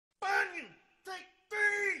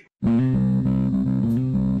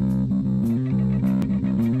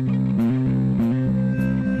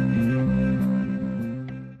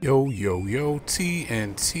Yo,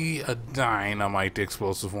 TNT, a Dynamite, the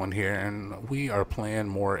explosive one here, and we are playing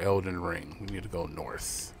more Elden Ring. We need to go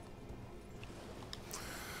north.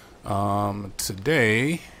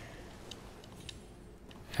 Today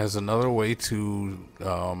has another way to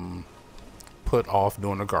put off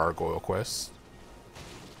doing a gargoyle quest.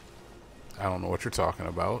 I don't know what you're talking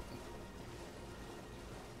about.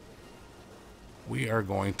 We are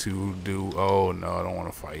going to do... Oh, no, I don't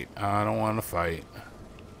want to fight. I don't want to fight.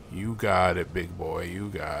 You got it, big boy. You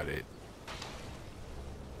got it.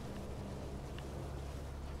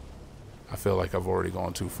 I feel like I've already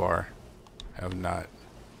gone too far. Have not.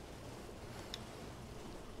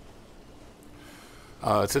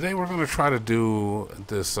 Today we're going to try to do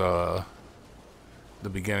this, the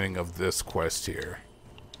beginning of this quest here.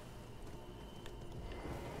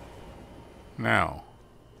 Now,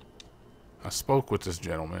 I spoke with this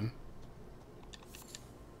gentleman.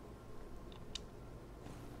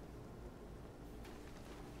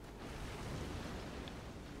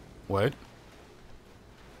 What?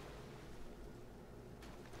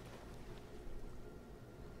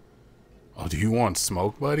 Oh, do you want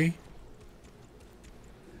smoke, buddy?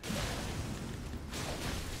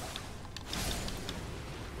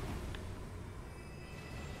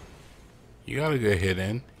 You got a good hit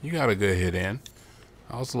in. You got a good hit in.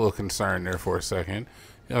 I was a little concerned there for a second.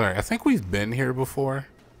 Alright, I think we've been here before.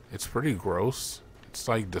 It's pretty gross. It's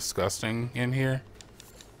like disgusting in here.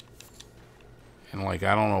 And like,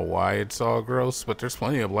 I don't know why it's all gross, but there's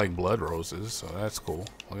plenty of like blood roses, so that's cool.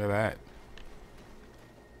 Look at that.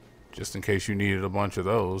 Just in case you needed a bunch of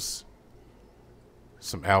those.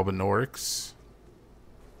 Some albinorics.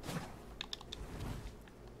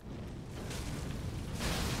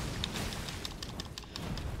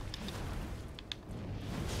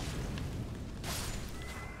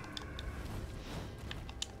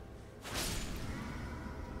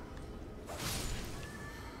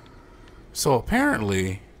 So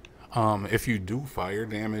apparently, if you do fire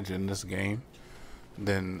damage in this game,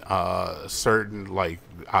 then certain, like,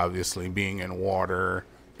 obviously being in water,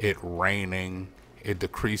 it raining, it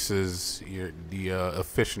decreases the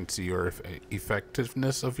efficiency or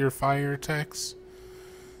effectiveness of your fire attacks.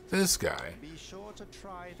 This guy. Be sure to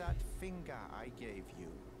try that finger I gave you.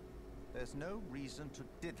 There's no reason to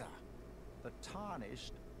dither. The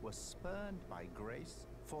tarnished were spurned by grace,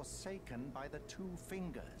 forsaken by the two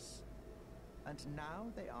fingers. And now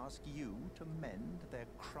they ask you to mend their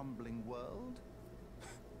crumbling world?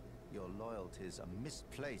 Your loyalties are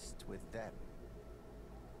misplaced with them.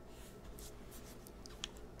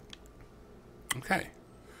 Okay.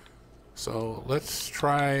 So let's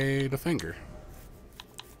try the finger.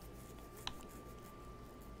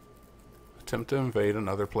 Attempt to invade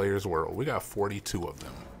another player's world. We got 42 of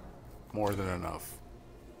them. More than enough.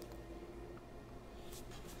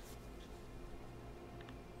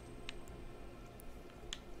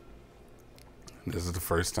 This is the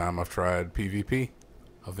first time I've tried PvP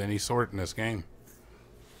of any sort in this game.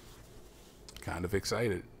 Kind of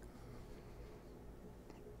excited.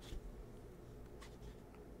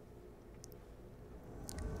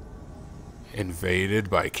 Invaded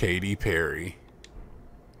by Katy Perry.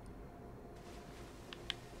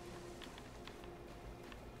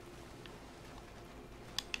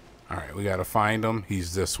 Alright, we gotta find him.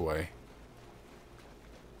 He's this way.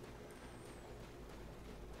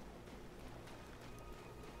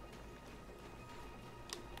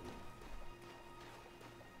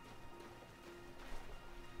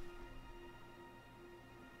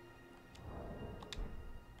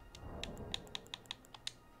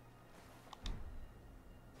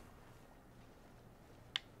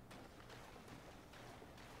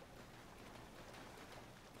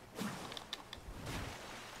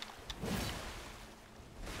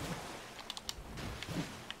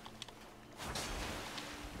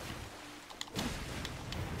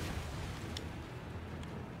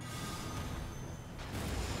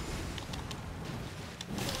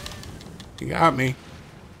 You got me.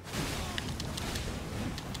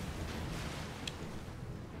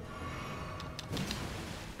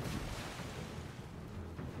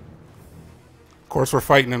 Of course, we're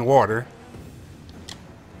fighting in water.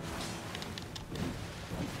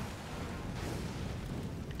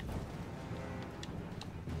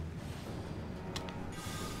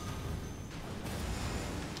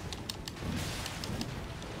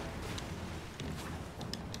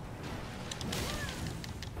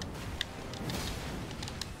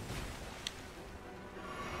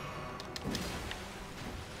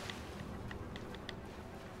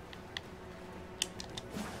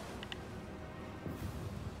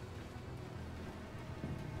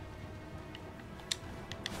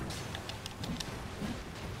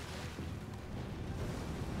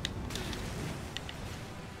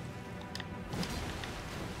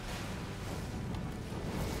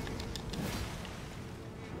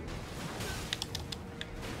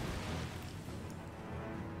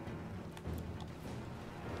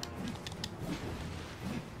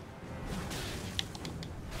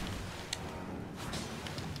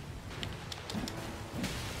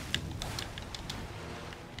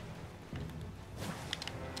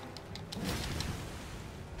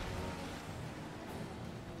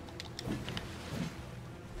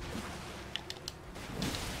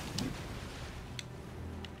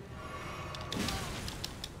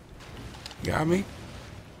 got me?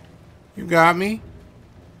 You got me?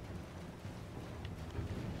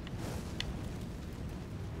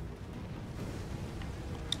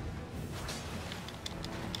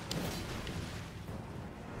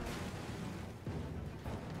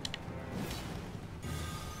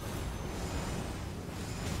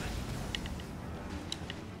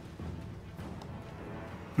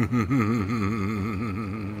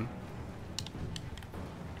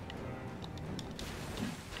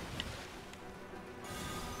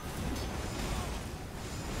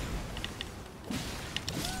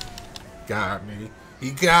 Got me.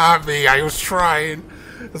 He got me. I was trying.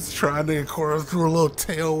 I was trying to incorporate through a little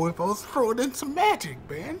tail whip. I was throwing in some magic,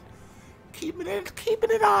 man. Keeping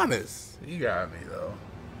it honest. He got me though.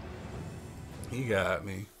 He got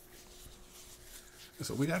me.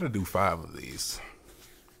 So we got to do 5 of these.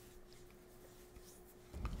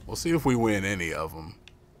 We'll see if we win any of them.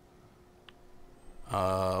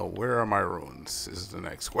 Where are my runes? Is the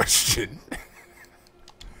next question.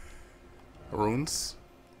 Runes?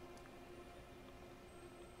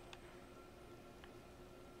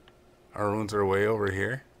 Our runes are way over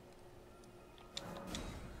here.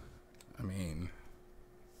 I mean,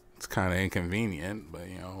 it's kind of inconvenient, but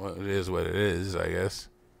you know, it is what it is, I guess.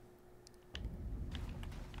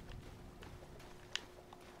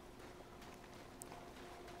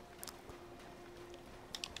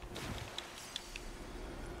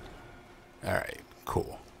 Alright,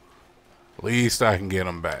 cool. At least I can get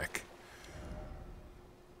them back.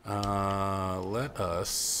 Let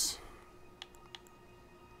us...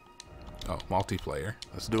 Oh, multiplayer.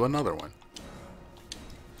 Let's do another one.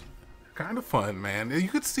 Kind of fun, man. You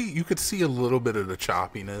could see a little bit of the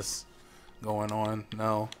choppiness going on.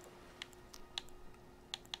 No.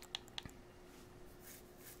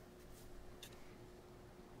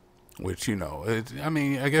 Which, you know, I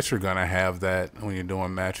mean, I guess you're gonna have that when you're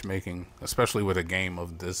doing matchmaking, especially with a game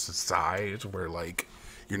of this size, where like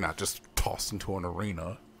you're not just tossed into an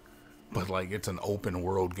arena, but like it's an open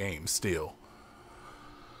world game still.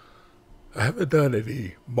 I haven't done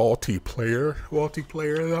any multiplayer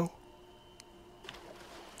though.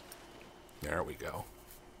 There we go.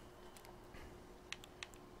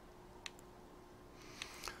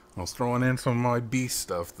 I was throwing in some of my beast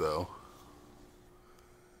stuff though.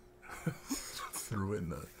 Threw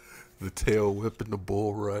in the tail whip and the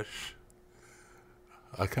bull rush.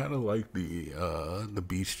 I kind of like the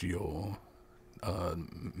bestial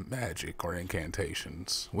magic or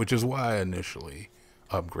incantations, which is why I initially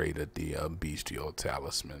upgraded the bestial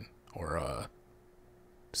talisman or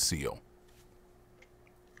seal.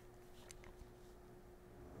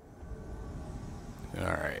 All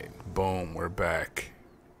right, boom, we're back.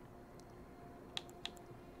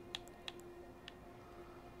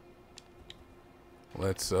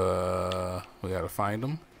 Let's we gotta find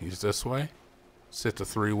him. He's this way. Sit the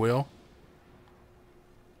 3-wheel.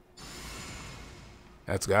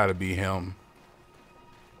 That's gotta be him.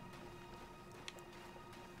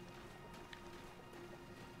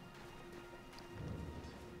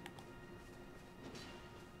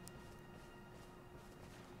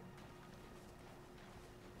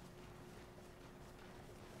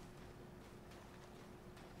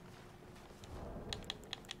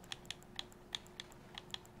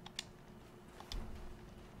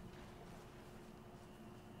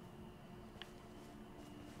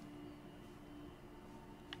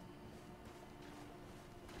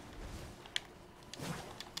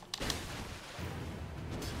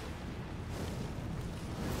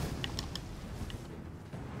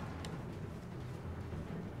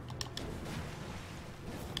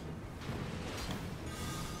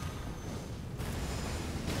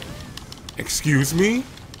 Excuse me?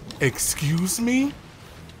 Excuse me?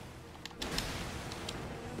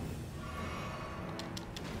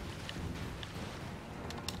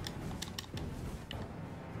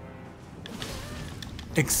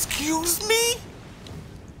 Excuse me?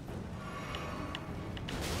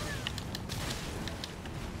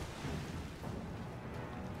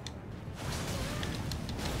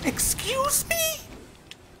 Excuse me?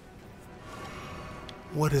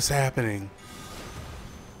 What is happening?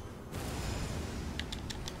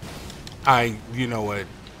 You know what?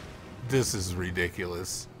 This is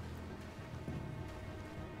ridiculous.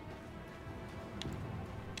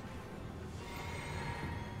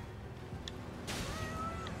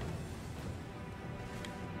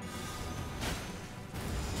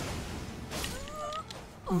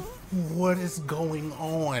 What is going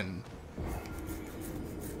on?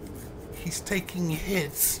 He's taking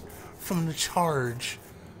hits from the charge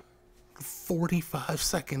 45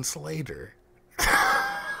 seconds later.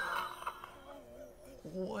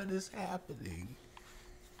 What is happening?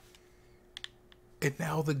 And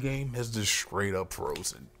now the game has just straight up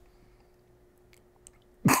frozen.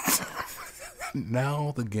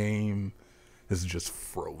 Now the game is just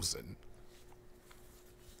frozen.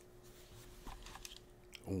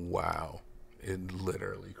 Wow. It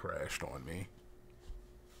literally crashed on me.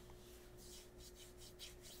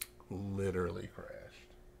 Literally crashed.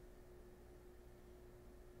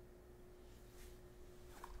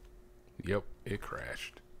 Yep, it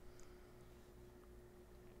crashed.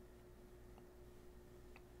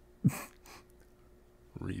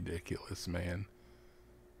 Ridiculous, man.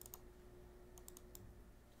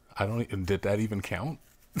 I don't even, did that even count?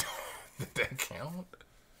 Did that count?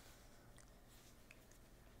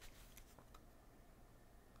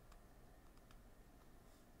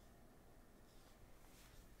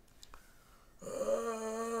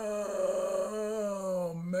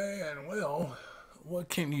 Oh man, well, what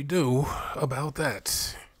can you do about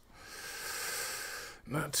that?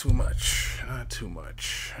 Not too much. Not too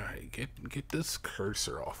much. All right, get this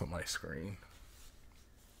cursor off of my screen.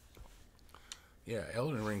 Yeah,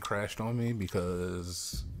 Elden Ring crashed on me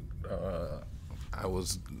because I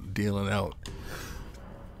was dealing out.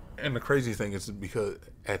 And the crazy thing is because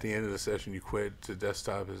at the end of the session you quit, the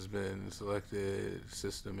desktop has been selected,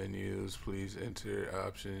 system menus, please enter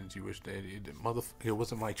options you wish to enter. It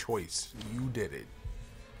wasn't my choice. You did it.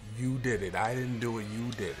 You did it. I didn't do it.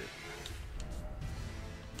 You did it.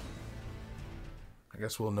 I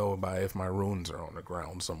guess we'll know by if my runes are on the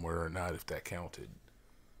ground somewhere or not, if that counted.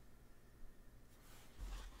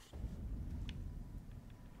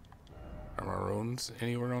 Are my runes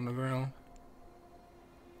anywhere on the ground?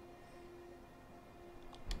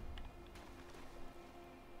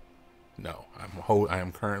 No, I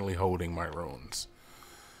am currently holding my runes.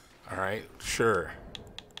 Alright, sure.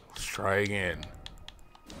 Let's try again.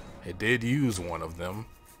 It did use one of them.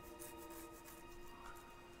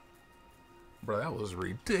 Bro, that was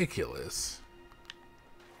ridiculous.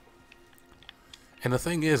 And the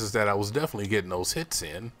thing is that I was definitely getting those hits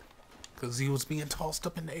in. Because he was being tossed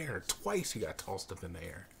up in the air. Twice he got tossed up in the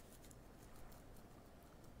air.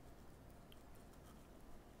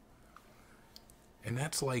 And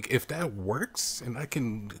that's like, if that works and I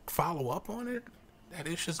can follow up on it, that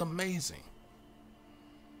is just amazing.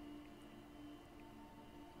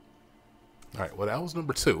 Alright, well that was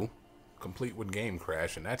number 2. Complete with game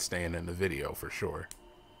crash, and that's staying in the video for sure.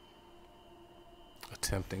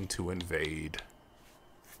 Attempting to invade.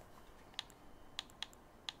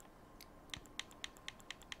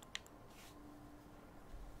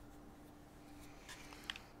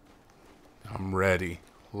 I'm ready.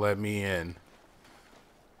 Let me in.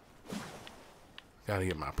 Gotta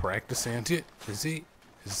get my practice in. Z.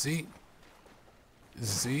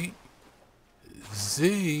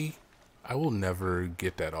 I will never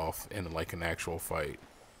get that off in like an actual fight.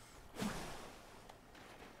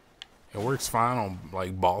 It works fine on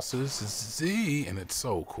like bosses. Z, and it's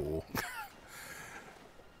so cool.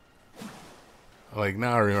 Like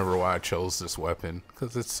now I remember why I chose this weapon,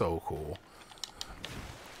 because it's so cool.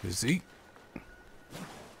 Z.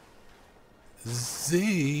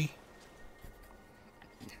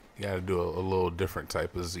 You gotta do a little different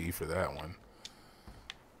type of Z for that one.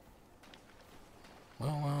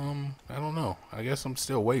 Well, I don't know. I guess I'm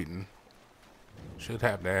still waiting. Should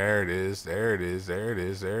have. There it is. There it is. There it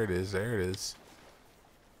is. There it is. There it is.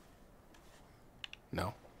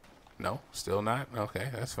 No. No. Still not? Okay,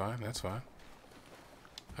 that's fine. That's fine.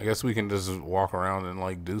 I guess we can just walk around and,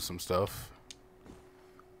 like, do some stuff.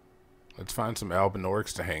 Let's find some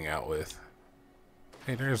Albinorix to hang out with.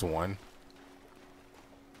 Hey, there's one.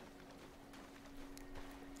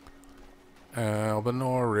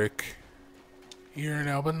 Albinoric. You're an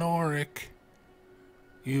Albinoric.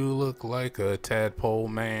 You look like a tadpole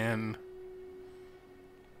man.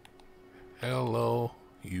 Hello,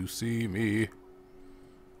 you see me.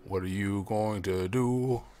 What are you going to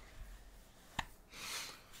do?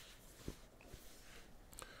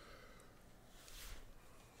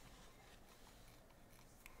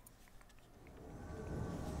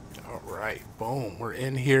 Alright, boom. We're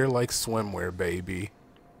in here like swimwear, baby.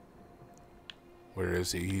 Where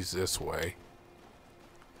is he? He's this way.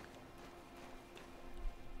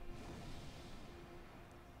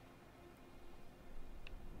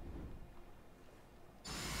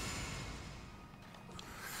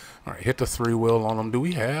 Alright, hit the 3-wheel on him. Do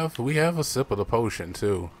we have? We have a sip of the potion,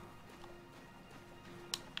 too.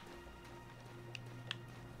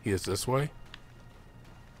 He is this way?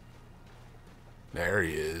 There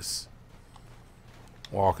he is.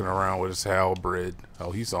 Walking around with his halberd.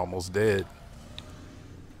 Oh, he's almost dead.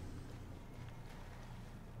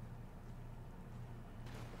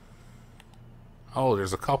 Oh,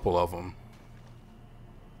 there's a couple of them.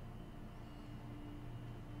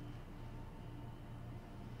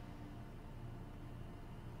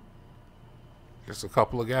 There's a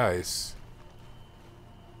couple of guys.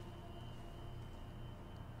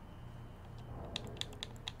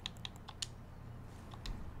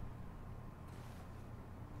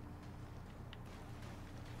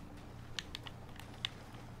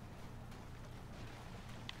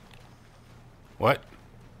 What?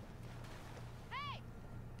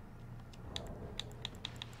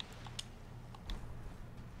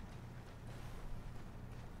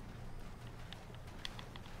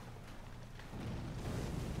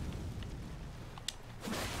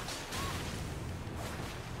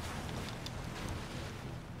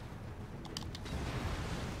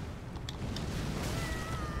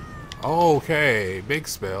 Okay, big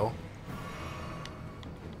spell.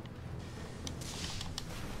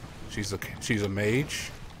 She's a mage.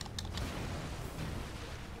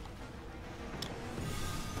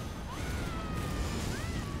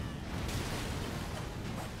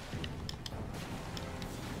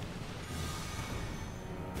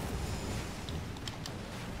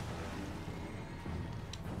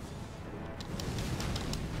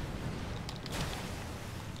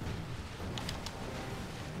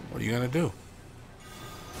 What are you gonna do?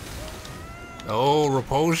 Oh,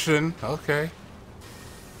 repulsion. Okay.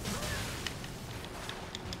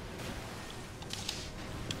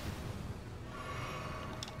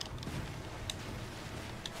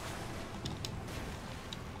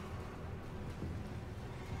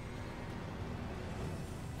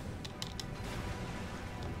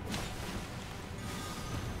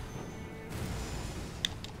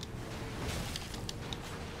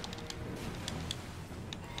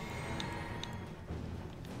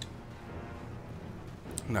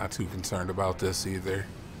 Not too concerned about this either.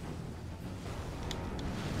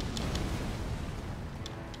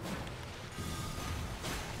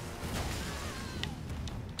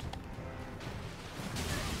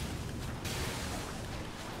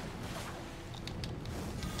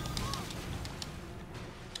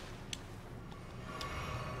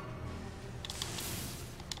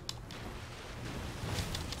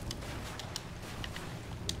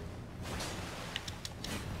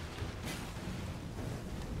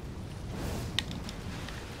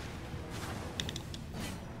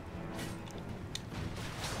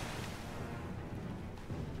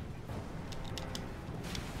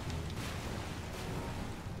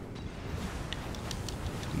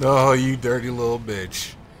 Oh, you dirty little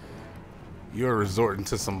bitch. You're resorting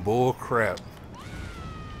to some bull crap.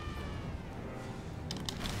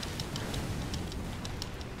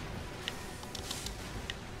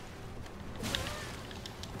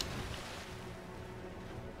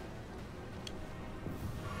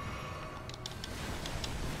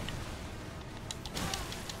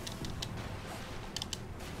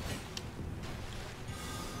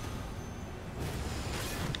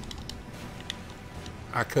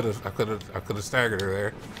 I could have staggered her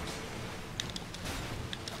there.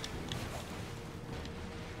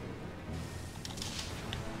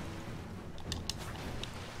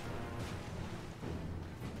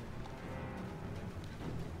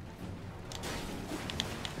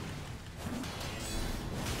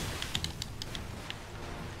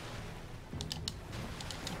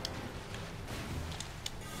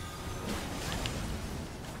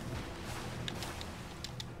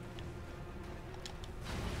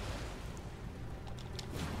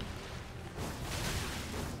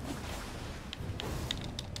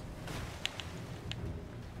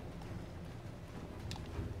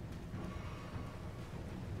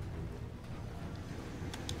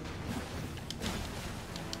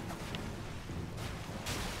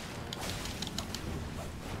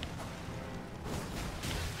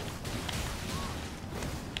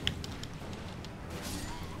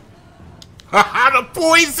 The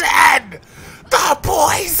poison! The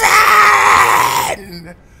poison!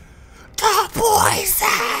 The poison!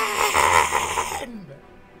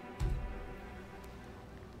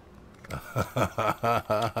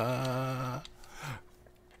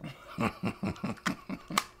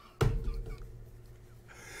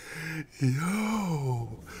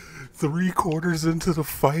 Yo, 3/4 into the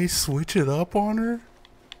fight, switch it up on her?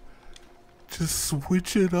 Just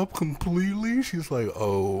switch it up completely? She's like,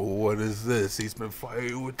 oh, what is this? He's been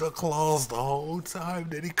fighting with the claws the whole time.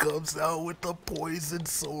 Then he comes out with the poison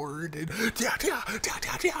sword and I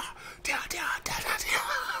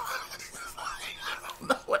don't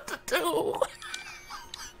know what to do.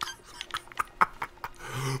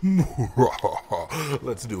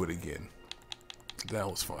 Let's do it again. That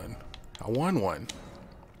was fun. I won one.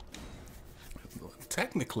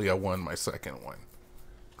 Technically, I won my second one.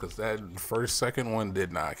 Because that second one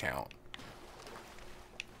did not count.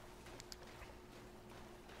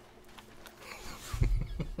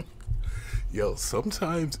 Yo,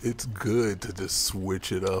 sometimes it's good to just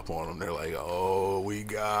switch it up on them. They're like, oh, we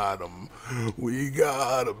got them. We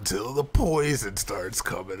got them till the poison starts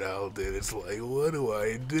coming out. Then it's like, what do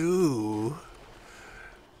I do?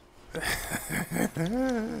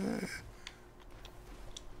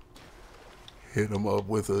 Hit 'em up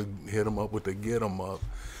with a get 'em up.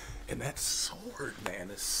 And that sword,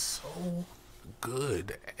 man, is so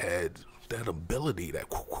good at that ability. That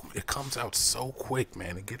it comes out so quick,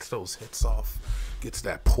 man. It gets those hits off, gets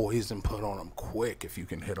that poison put on them quick if you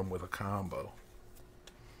can hit them with a combo.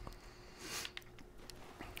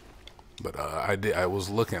 But I was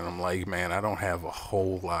looking. I'm like, man, I don't have a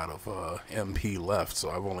whole lot of MP left, so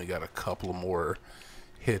I've only got a couple of more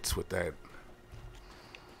hits with that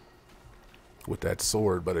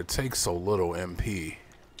sword. But it takes so little MP.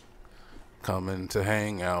 Coming to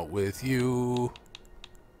hang out with you.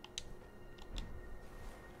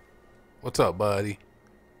 What's up, buddy?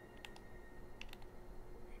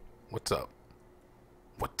 What's up?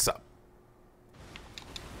 What's up?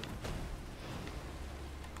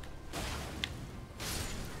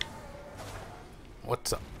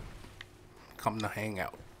 What's up? Come to hang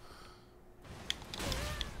out.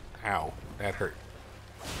 Ow, that hurt.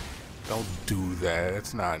 Don't do that.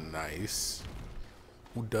 It's not nice.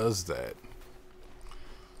 Who does that?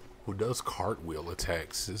 Who does cartwheel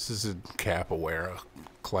attacks? This is a capoeira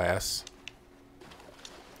class.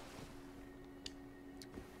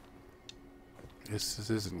 This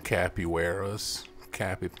isn't capoeiras.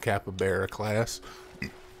 Capoeira class.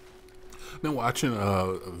 Been watching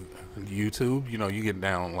YouTube. You know, you get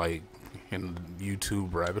down like in the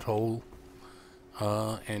YouTube rabbit hole,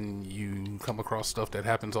 and you come across stuff that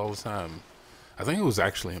happens all the time. I think it was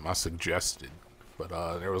actually in my suggested, but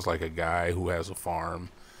there was like a guy who has a farm.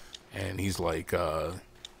 And he's like,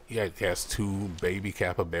 he has 2 baby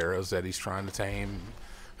capybaras that he's trying to tame.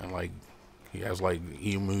 And like, he has like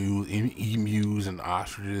emus and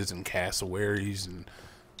ostriches and cassowaries. And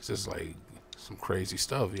it's just like some crazy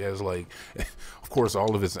stuff. He has like, of course,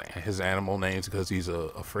 all of his animal names, because he's a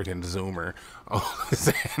freaking zoomer. All his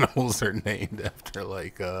animals are named after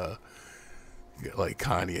like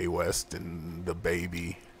Kanye West and the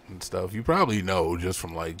baby and stuff. You probably know just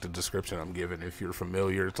from like the description I'm giving. If you're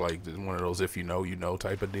familiar, it's like one of those if you know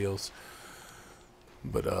type of deals.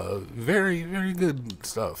 But very, very good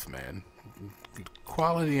stuff, man.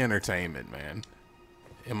 Quality entertainment, man.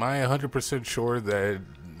 Am I 100% sure that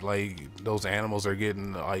like those animals are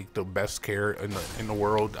getting like the best care in the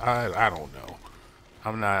world? I don't know.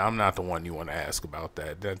 I'm not the one you want to ask about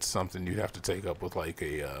that. That's something you'd have to take up with like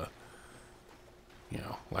a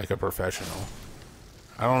like a professional.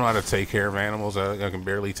 I don't know how to take care of animals. I can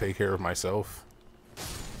barely take care of myself.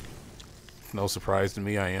 No surprise to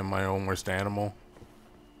me, I am my own worst animal.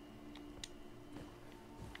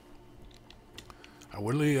 I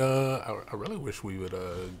really wish we would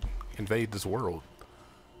invade this world,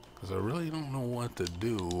 because I really don't know what to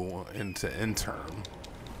do into interim.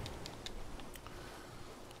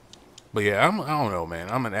 But yeah, I don't know, man.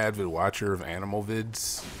 I'm an avid watcher of animal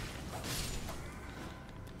vids.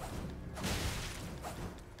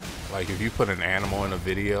 Like, if you put an animal in a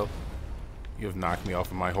video, you've knocked me off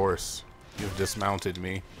of my horse. You've dismounted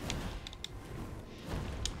me.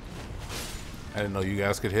 I didn't know you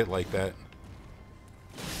guys could hit like that.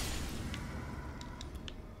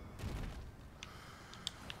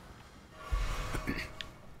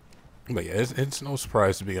 But yeah, it's no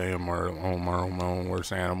surprise to me I am my own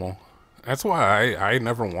worst animal. That's why I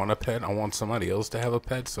never want a pet. I want somebody else to have a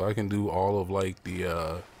pet so I can do all of like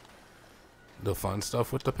the fun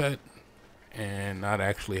stuff with the pet and not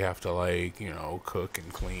actually have to like, you know, cook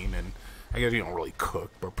and clean. And I guess you don't really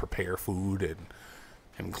cook, but prepare food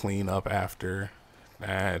and clean up after.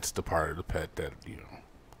 That's the part of the pet that, you know,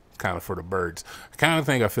 kind of for the birds. I kind of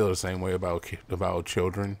think I feel the same way about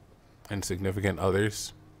children and significant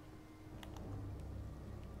others.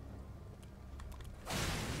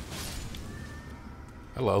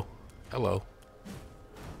 Hello. Hello.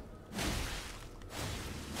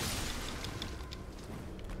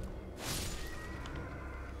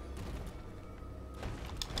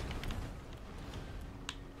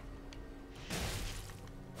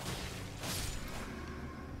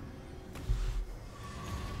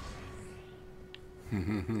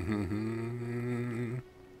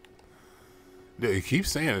 It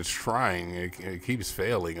keeps saying it's trying. It keeps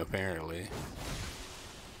failing, apparently.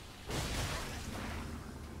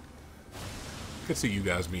 I could see you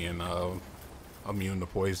guys being immune to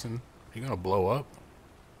poison. You gonna blow up?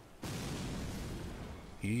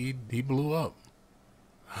 He blew up.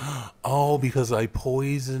 Oh, because I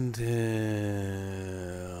poisoned him.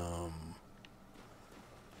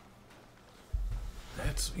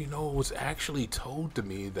 That's, you know, it was actually told to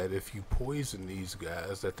me that if you poison these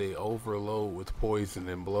guys, that they overload with poison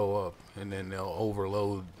and blow up, and then they'll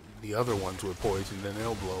overload the other ones with poison, then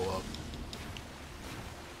they'll blow up.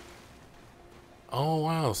 Oh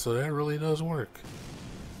wow, so that really does work.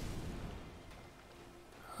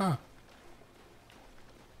 Huh.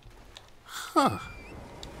 Huh.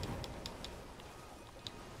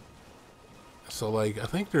 So like, I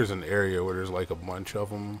think there's an area where there's like a bunch of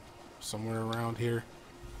them somewhere around here.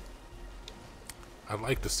 I'd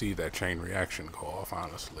like to see that chain reaction go off,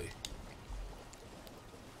 honestly.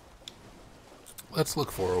 Let's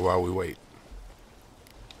look for it while we wait.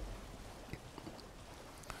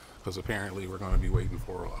 Because apparently we're going to be waiting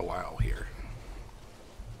for a while here.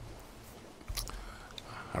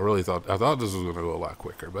 I thought this was going to go a lot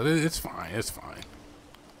quicker, but it's fine, it's fine.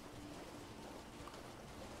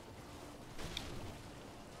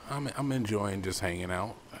 I'm enjoying just hanging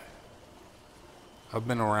out. I've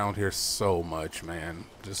been around here so much, man.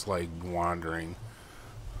 Just like wandering.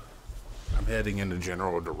 I'm heading in the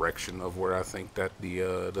general direction of where I think that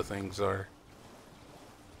the things are.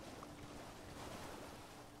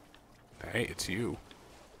 Hey, it's you.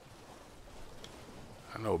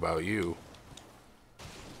 I know about you.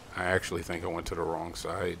 I actually think I went to the wrong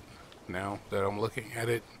side now that I'm looking at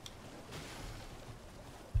it.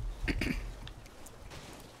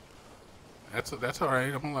 That's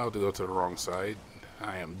alright. I'm allowed to go to the wrong side.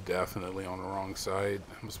 I am definitely on the wrong side.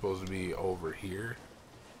 I'm supposed to be over here.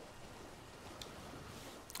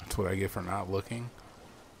 That's what I get for not looking.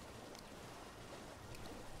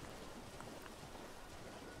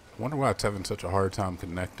 I wonder why it's having such a hard time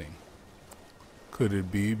connecting. Could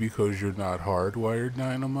it be because you're not hardwired,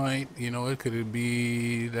 Dynamite? You know, could it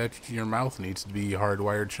be that your mouth needs to be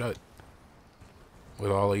hardwired shut with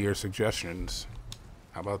all of your suggestions?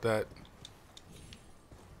 How about that?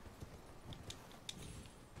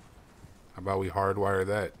 How about we hardwire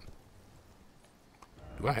that?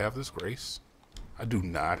 Do I have this grace? I do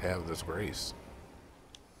not have this grace.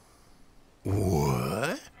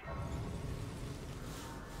 What?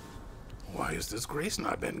 Why has this grace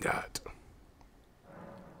not been got?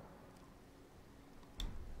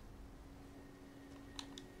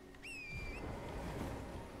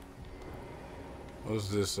 Was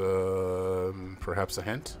this, perhaps a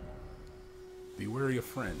hint? Be wary of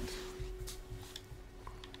friends.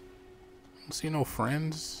 I don't see no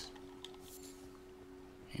friends.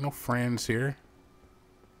 Ain't no friends here.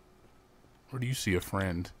 Where do you see a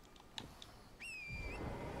friend?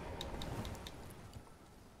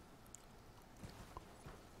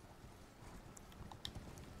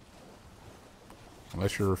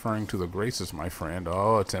 Unless you're referring to the graces, my friend.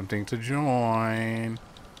 Oh, attempting to join.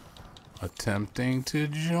 Attempting to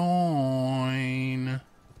join.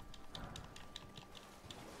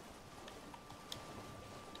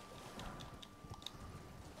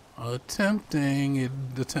 Attempting.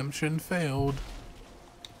 The temptation failed.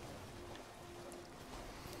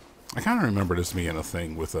 I kind of remember this being a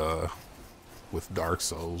thing with Dark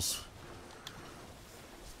Souls.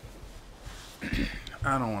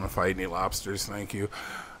 I don't want to fight any lobsters, thank you.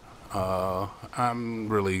 I'm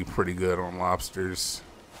really pretty good on lobsters.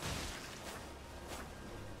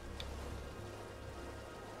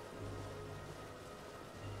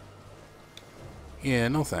 Yeah,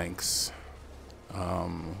 no thanks.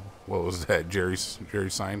 What was that? Jerry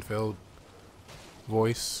Seinfeld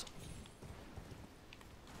voice?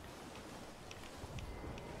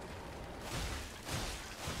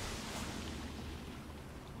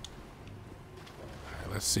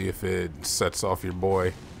 Let's see if it sets off your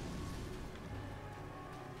boy.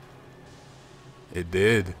 It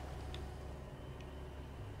did.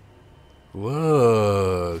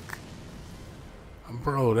 Look.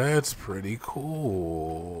 Bro, that's pretty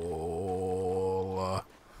cool.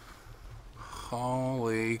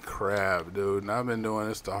 Holy crap, dude. And I've been doing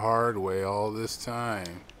this the hard way all this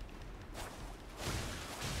time.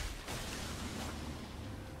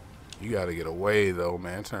 You gotta get away, though,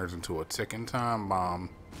 man. It turns into a ticking time bomb.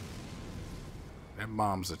 That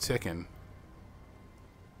bomb's a ticking.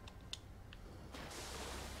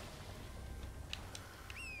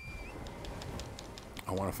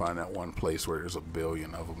 I want to find that one place where there's a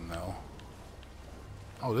billion of them now.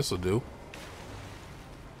 Oh, this'll do.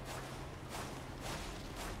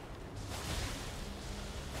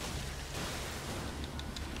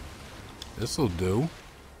 This'll do.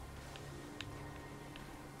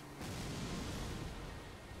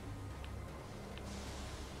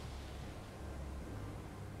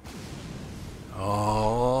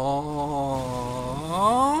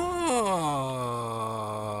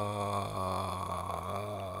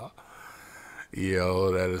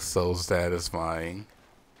 Yo, that is so satisfying.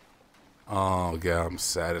 Oh god, I'm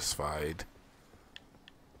satisfied.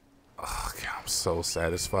 Oh god, I'm so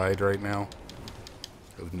satisfied right now.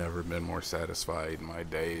 I've never been more satisfied in my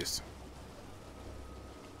days.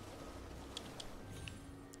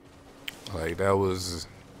 Like that was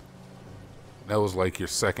like your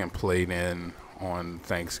second plate in on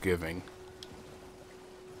Thanksgiving.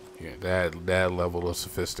 Yeah, that level of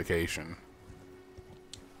sophistication.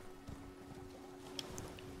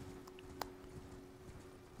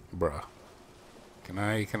 Bruh. Can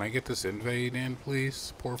I get this invade in,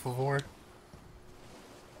 please? Por favor?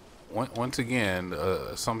 Once again,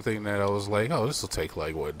 something that I was like, oh, this will take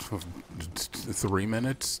like, what, 3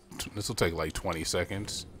 minutes? This will take like 20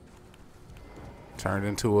 seconds. Turned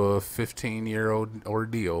into a 15-year-old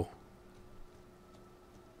ordeal.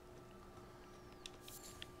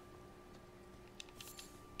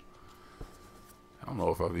 I don't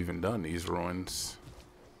know if I've even done these ruins.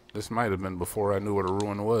 This might have been before I knew what a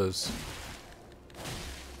ruin was.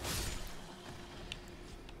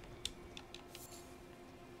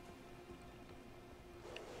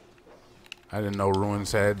 I didn't know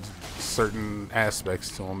ruins had certain aspects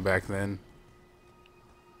to them back then.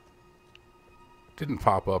 Didn't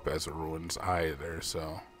pop up as a ruins either,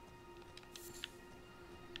 so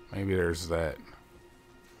maybe there's that.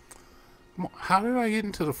 How did I get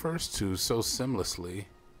into the first two so seamlessly?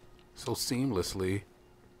 So seamlessly?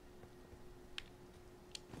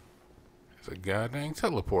 There's a goddamn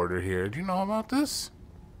teleporter here. Do you know about this?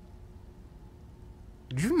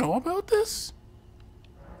 Did you know about this?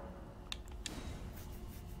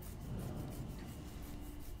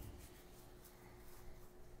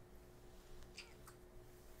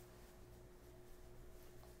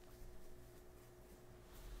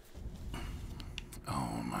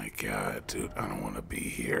 Oh my god, dude, I don't want to be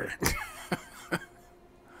here.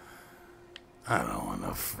 I don't want to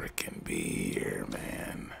frickin' be here,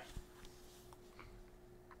 man.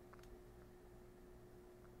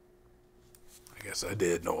 I guess I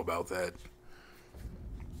did know about that.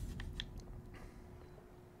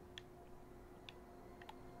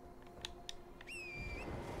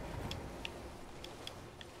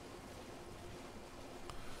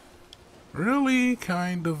 Really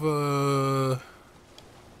kind of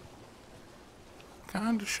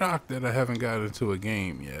shocked that I haven't got into a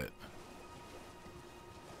game yet.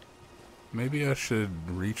 Maybe I should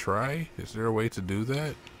retry? Is there a way to do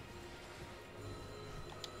that?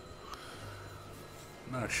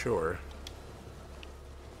 Not sure.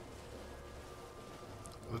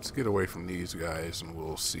 Let's get away from these guys and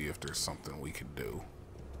we'll see if there's something we can do.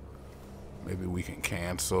 Maybe we can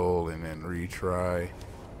cancel and then retry.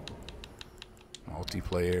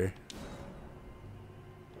 Multiplayer.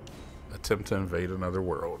 Attempt to invade another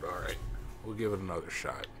world. Alright. We'll give it another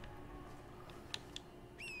shot.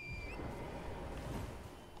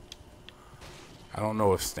 I don't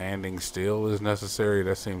know if standing still is necessary.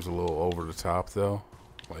 That seems a little over the top though.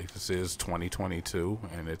 Like this is 2022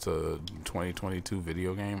 and it's a 2022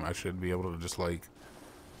 video game. I should be able to just like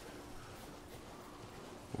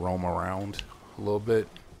roam around a little bit.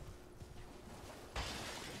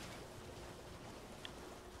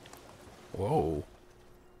 Whoa.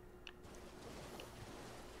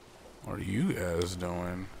 What are you guys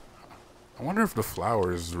doing? I wonder if the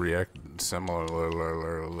flowers react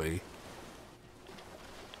similarly.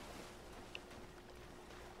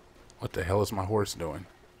 What the hell is my horse doing?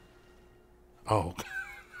 Oh.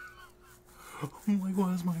 I'm like,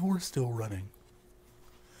 why is my horse still running?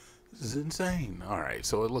 This is insane. Alright,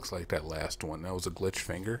 so it looks like that last one. That was a glitch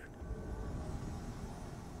finger.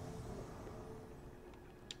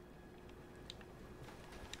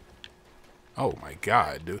 Oh my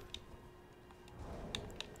god, dude.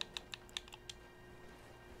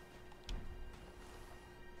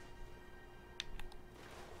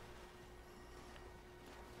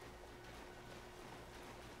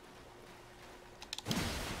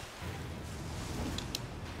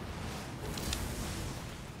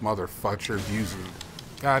 Motherfucker using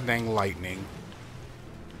god dang lightning.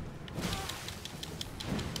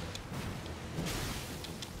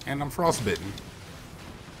 And I'm frostbitten.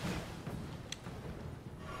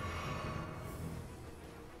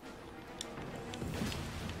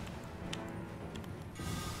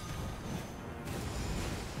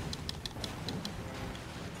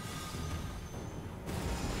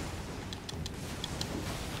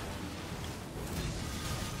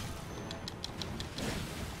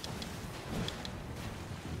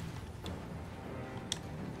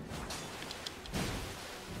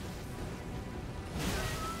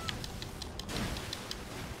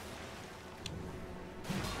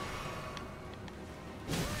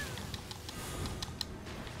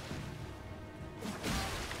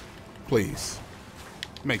 Please.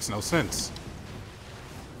 Makes no sense.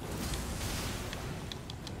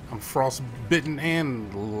 I'm frostbitten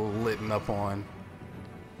and litten up on.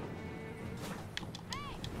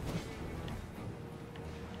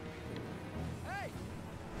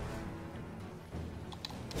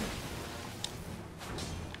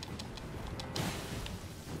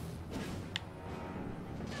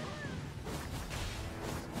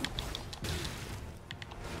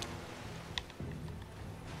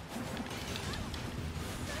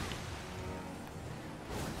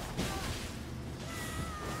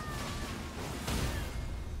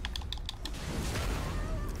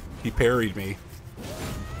 He parried me.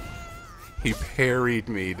 He parried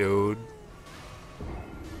me, dude.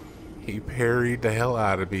 He parried the hell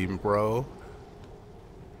out of me, bro.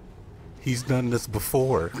 He's done this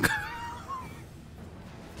before.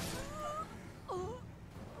 I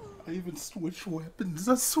even switched weapons.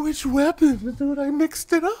 I switched weapons, dude. I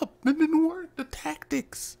mixed it up. It didn't work. The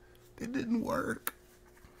tactics, it didn't work.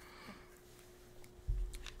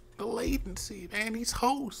 The latency, man. He's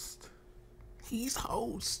host. He's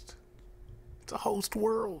host. It's a host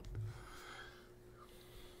world.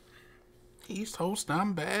 He's host.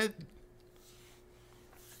 I'm bad.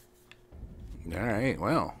 All right.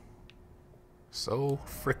 Well, so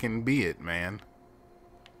frickin' be it, man.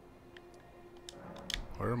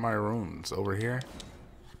 Where are my runes? Over here?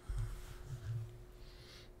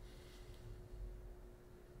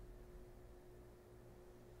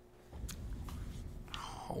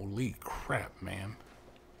 Holy crap, man.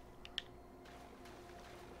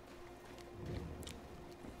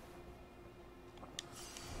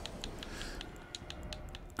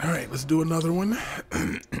 Alright, let's do another one.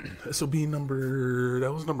 This will be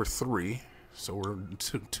that was number 3. So we're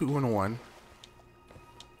 2 and 1.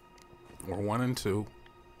 Or 1 and 2.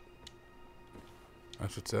 I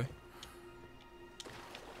should say.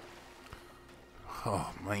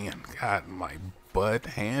 Oh man, got my butt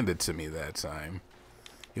handed to me that time.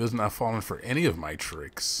 He was not falling for any of my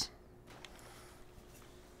tricks.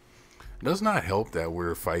 It does not help that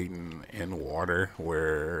we're fighting in water,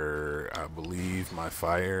 where I believe my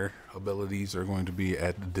fire abilities are going to be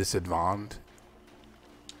at disadvantage.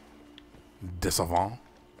 Disadvantage.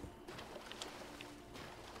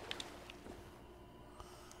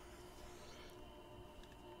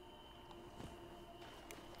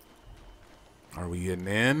 Are we getting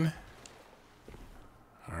in?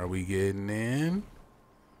 Are we getting in?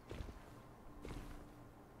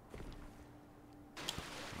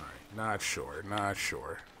 Alright, not sure, not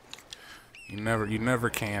sure. You never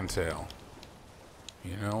can tell.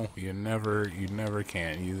 You know, you never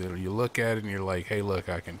can. Either you look at it and you're like, hey look,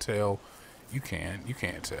 I can tell. You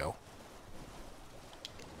can't tell.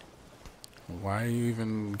 Why are you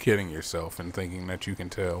even kidding yourself and thinking that you can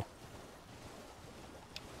tell?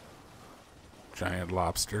 Giant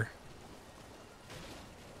lobster.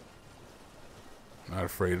 Not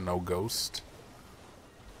afraid of no ghost.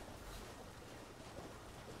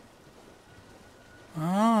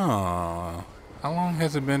 Oh. How long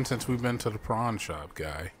has it been since we've been to the prawn shop,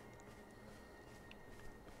 guy?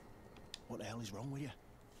 What the hell is wrong with you?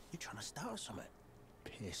 You trying to start something?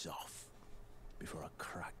 Piss off before I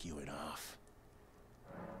crack you in half.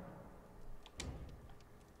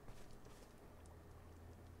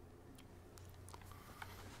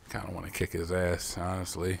 Kind of want to kick his ass,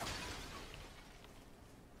 honestly.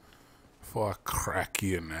 Before I crack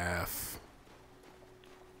you in half.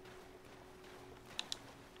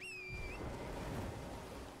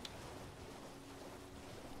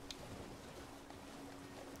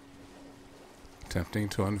 Attempting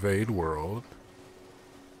to invade world.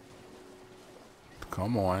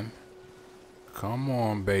 Come on. Come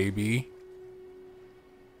on, baby.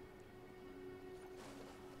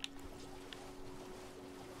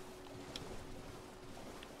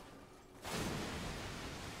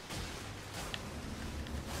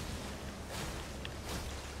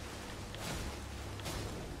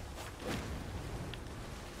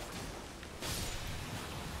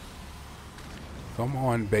 Come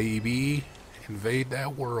on, baby. Invade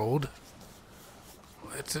that world.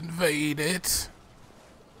 Let's invade it.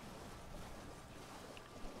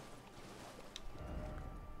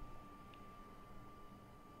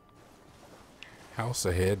 House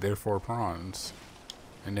ahead, therefore prawns.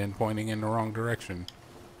 And then pointing in the wrong direction.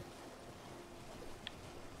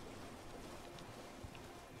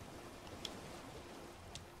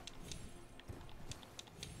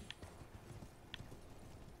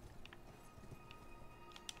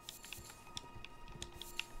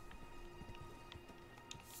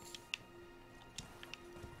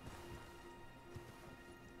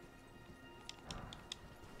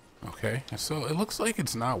 Okay, so it looks like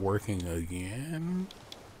it's not working again.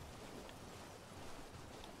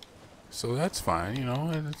 So that's fine, you know,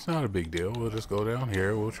 and it's not a big deal. We'll just go down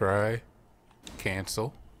here. We'll try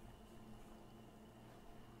cancel.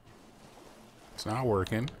 It's not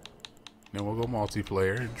working. Then we'll go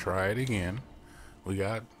multiplayer and try it again. We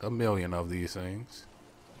got a million of these things.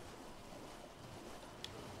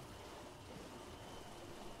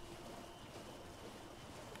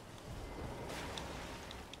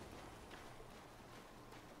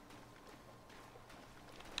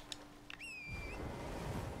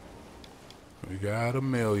 We got a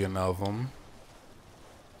million of them.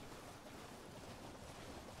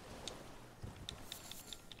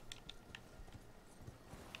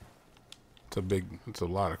 It's a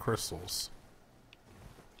lot of crystals.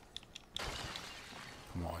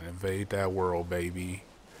 Come on, invade that world, baby.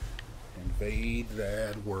 Invade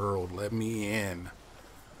that world. Let me in.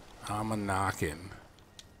 I'm a-knocking.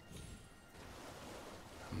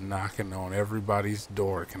 I'm knocking on everybody's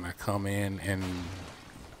door. Can I come in and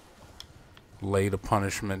lay the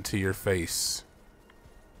punishment to your face?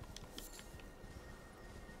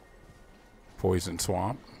 Poison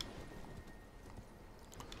swamp.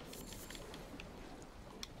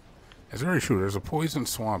 It's very true. There's a poison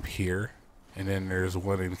swamp here, and then there's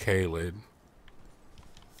one in Caelid.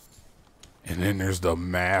 And then there's the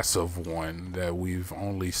massive one that we've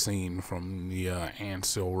only seen from the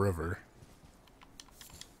Ansil River.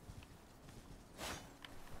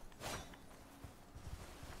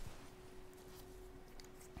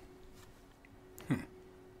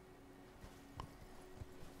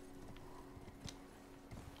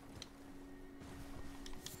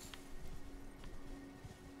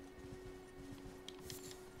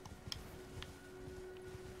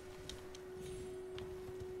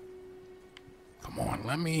 Come on,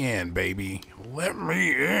 let me in, baby. Let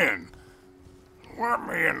me in. Let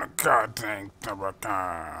me in the goddamn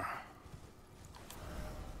tabaka.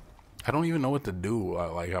 I don't even know what to do.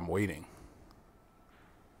 Like, I'm waiting.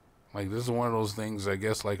 Like, this is one of those things, I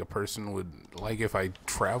guess, like a person would, like, if I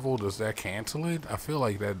travel, does that cancel it? I feel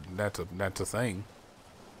like that's a thing.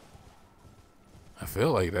 I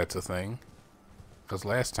feel like that's a thing. Because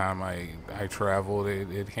last time I traveled,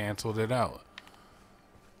 it canceled it out.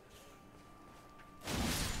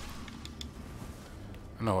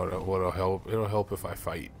 I know what'll help. It'll help if I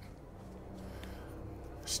fight.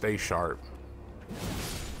 Stay sharp.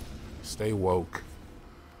 Stay woke.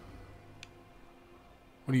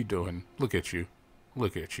 What are you doing? Look at you.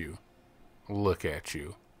 Look at you. Look at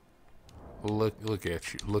you. Look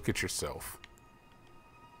at you. Look at yourself.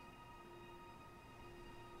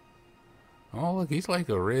 Oh, look, he's like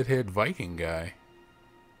a redhead Viking guy.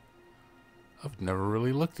 I've never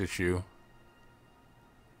really looked at you.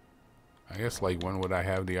 I guess, like, when would I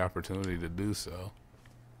have the opportunity to do so?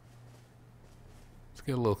 Let's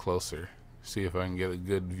get a little closer. See if I can get a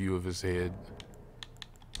good view of his head.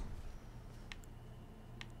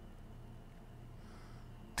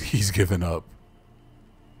 He's given up.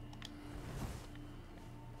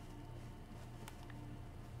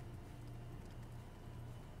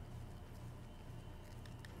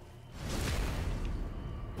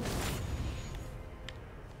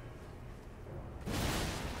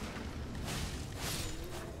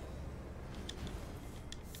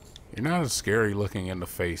 You're not as scary looking in the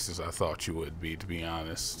face as I thought you would be, to be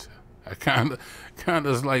honest. I kind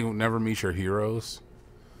of like never meet your heroes.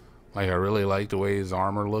 Like, I really liked the way his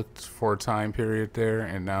armor looked for a time period there,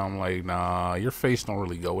 and now I'm like, nah, your face don't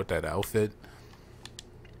really go with that outfit.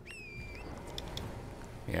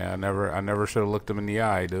 Yeah, I never should have looked him in the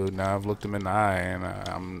eye, dude. Now I've looked him in the eye, and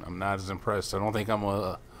I'm not as impressed. I don't think I'm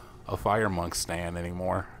a fire monk stan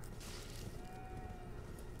anymore.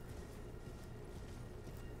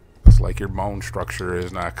 It's like your bone structure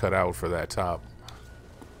is not cut out for that top.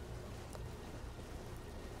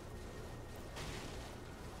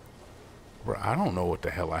 Bro, I don't know what the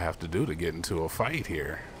hell I have to do to get into a fight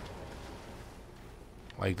here.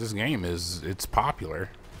 Like, this game it's popular.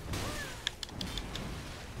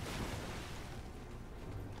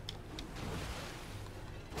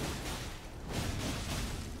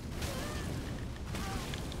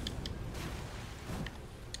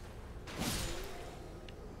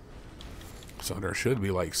 So there should be,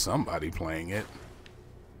 like, somebody playing it.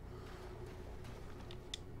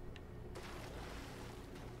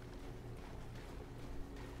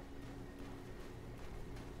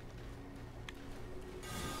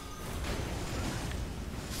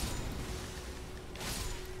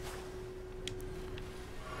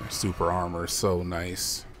 Super armor is so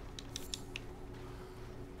nice.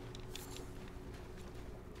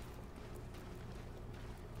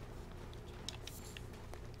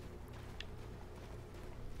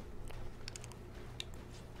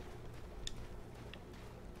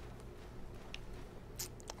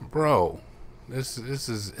 Bro, it's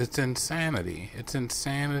insanity. It's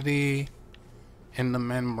insanity in the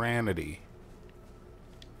membranity.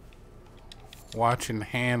 Watching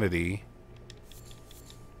Hannity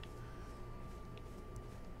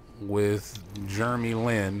with Jeremy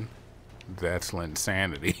Lin, that's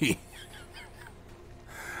Linsanity.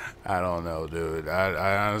 I don't know, dude.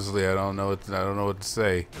 I honestly, I don't know what to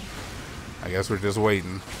say. I guess we're just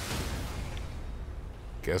waiting.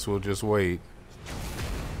 Guess we'll just wait.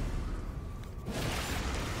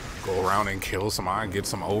 Go around and kill somebody, get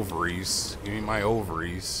some ovaries. Give me my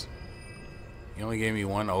ovaries. You only gave me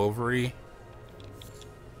one ovary?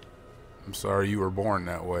 I'm sorry you were born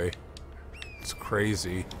that way. It's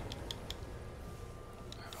crazy.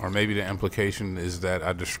 Or maybe the implication is that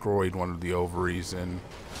I destroyed one of the ovaries and...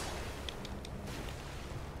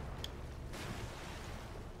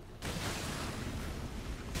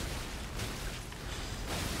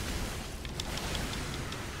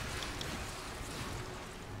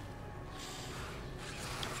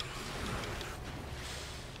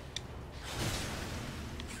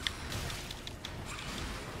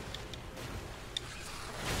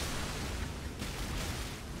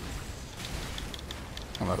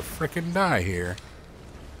 I'm gonna frickin' die here.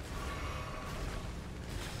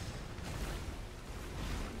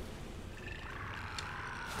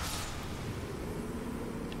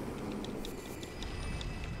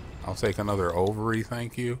 I'll take another ovary,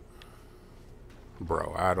 thank you.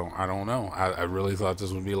 Bro, I don't know. I really thought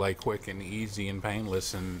this would be like quick and easy and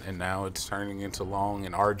painless, and now it's turning into long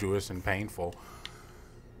and arduous and painful.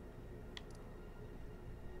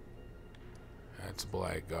 That's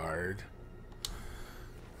Blackguard.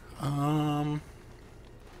 I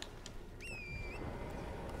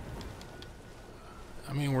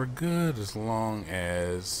mean, we're good as long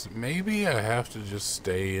as maybe I have to just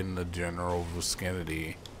stay in the general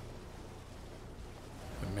vicinity.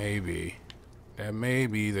 Maybe. That may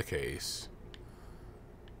be the case.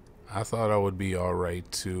 I thought I would be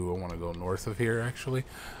alright to... I want to go north of here, actually.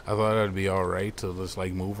 I thought I'd be alright to just,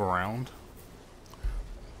 like, move around.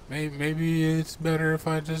 Maybe it's better if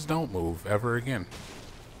I just don't move ever again.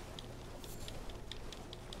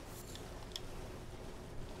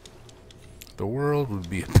 The world would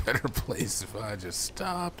be a better place if I just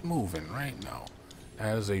stopped moving right now.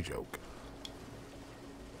 As a joke.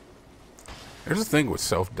 There's a thing with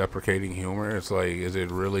self-deprecating humor. It's like, is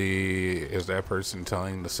it really, is that person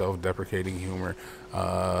telling the self-deprecating humor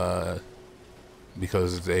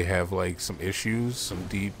because they have like some issues,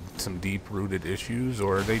 some deep-rooted issues,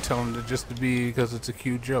 or are they telling it just to be because it's a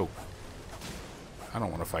cute joke? I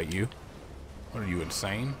don't want to fight you. What are you,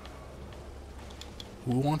 insane?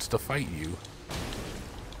 Who wants to fight you?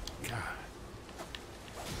 God.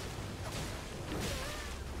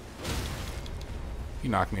 You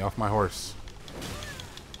knocked me off my horse.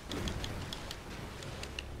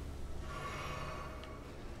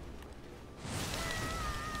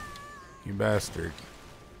 You bastard.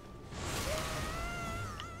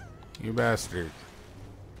 You bastard.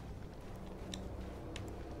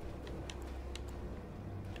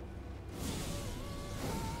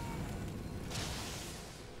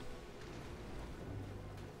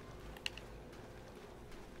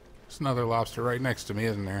 There's another lobster right next to me,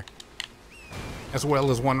 isn't there? As well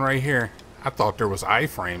as one right here. I thought there was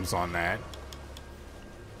iframes on that.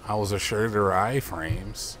 I was assured there were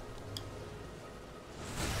iframes.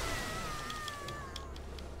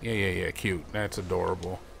 Yeah, cute. That's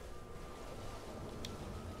adorable.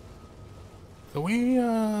 So we,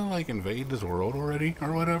 like, invade this world already,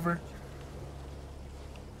 or whatever?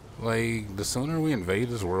 Like, the sooner we invade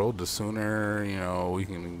this world, the sooner, you know, we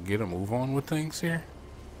can get a move on with things here.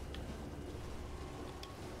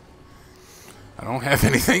 I don't have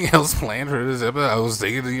anything else planned for this episode. I was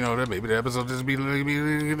thinking, you know, that maybe the episode just be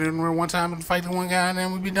one time and fight the one guy and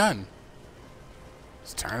then we'd be done.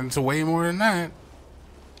 It's turned into way more than that.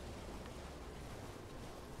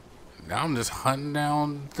 Now I'm just hunting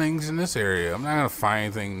down things in this area. I'm not going to find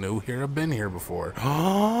anything new here. I've been here before.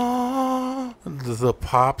 The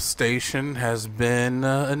pop station has been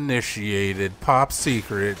initiated. Pop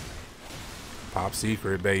secret. Pop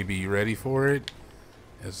secret, baby. You ready for it?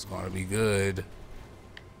 It's going to be good.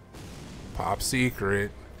 Pop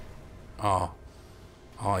secret. Oh.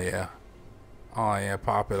 Oh, yeah. Oh, yeah.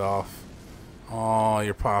 Pop it off. Oh,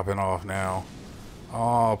 you're popping off now.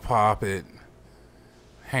 Oh, pop it.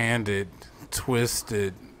 Hand it, twist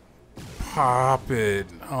it, pop it.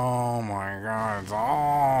 Oh my god.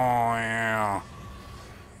 Oh yeah.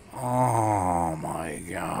 Oh my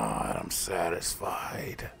god. I'm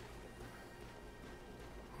satisfied.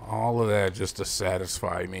 All of that just to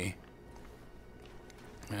satisfy me.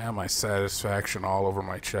 Yeah, my satisfaction all over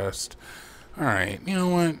my chest. Alright, you know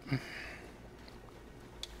what?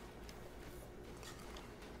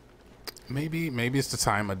 Maybe it's the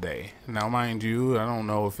time of day. Now, mind you, I don't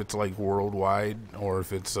know if it's like worldwide or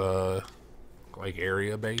if it's like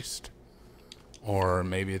area based, or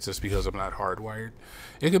maybe it's just because I'm not hardwired.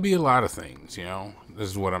 It could be a lot of things, you know. This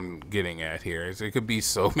is what I'm getting at here. It could be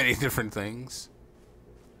so many different things.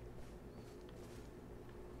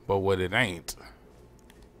 But what it ain't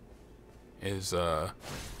is it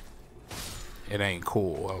ain't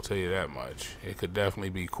cool. I'll tell you that much. It could definitely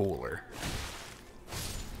be cooler.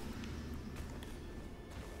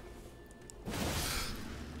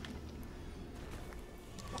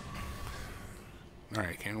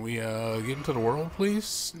 Alright, can we get into the world,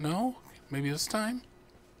 please? No? Maybe this time?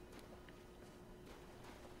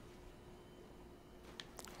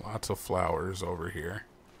 Lots of flowers over here.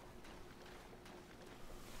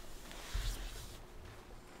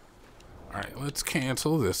 Alright, let's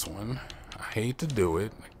cancel this one. I hate to do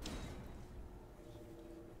it.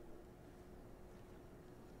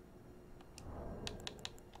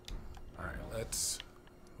 Alright, let's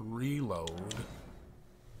reload.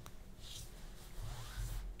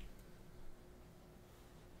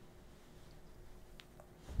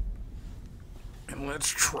 And let's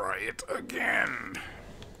try it again.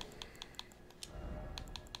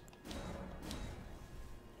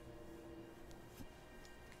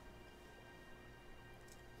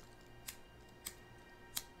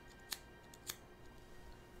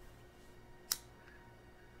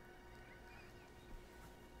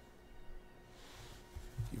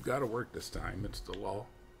 You've got to work this time. It's the law.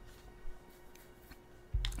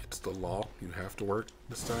 It's the law. You have to work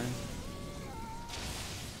this time.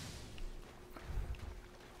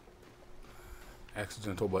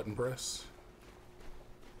 Accidental button press.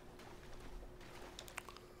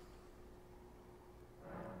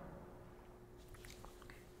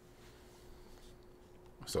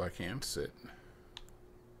 So I can't sit.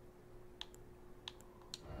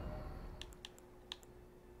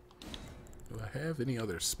 Do I have any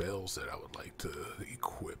other spells that I would like to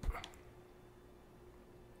equip?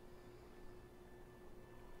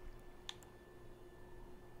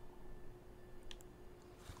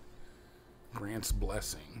 Grants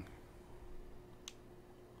blessing.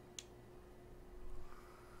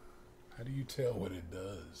 How do you tell what it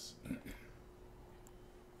does?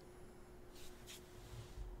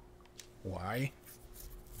 Why?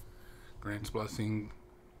 Grants blessing.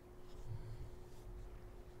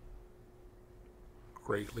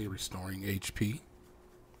 Greatly restoring HP.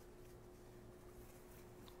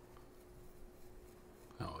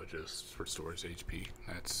 Oh, it just restores HP.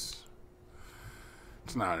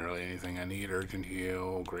 It's not really anything I need. Urgent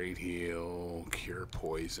heal, great heal, cure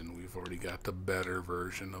poison. We've already got the better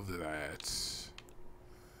version of that.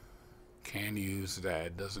 Can use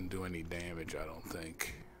that. Doesn't do any damage, I don't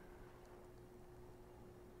think.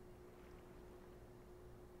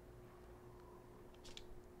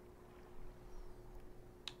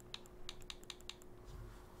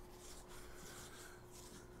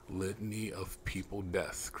 Litany of People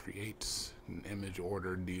Death creates an image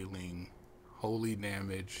order dealing holy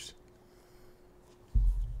damage.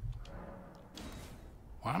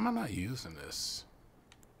 Why am I not using this?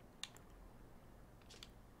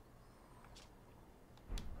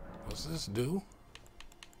 What's this do?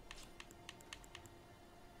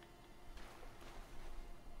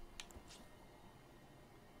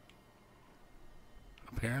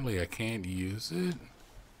 Apparently I can't use it.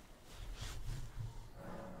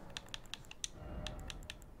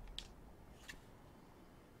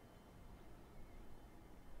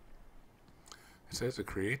 It says it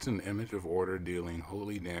creates an image of order dealing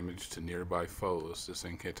holy damage to nearby foes. This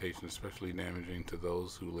incantation is especially damaging to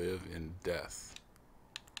those who live in death.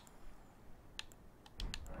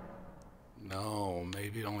 No,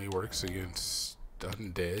 maybe it only works against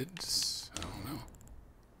undeads? I don't know.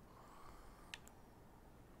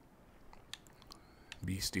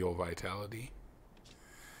 Bestial Vitality.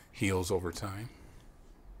 Heals over time.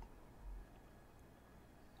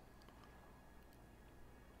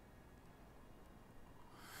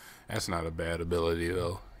 That's not a bad ability,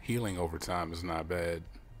 though. Healing over time is not bad.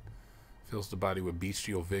 Fills the body with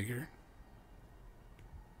bestial vigor.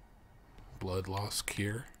 Blood loss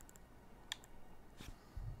cure.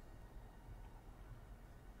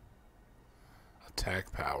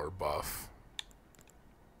 Attack power buff.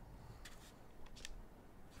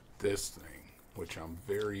 This thing, which I'm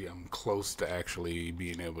close to actually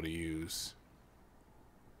being able to use.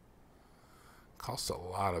 Costs a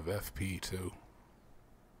lot of FP, too.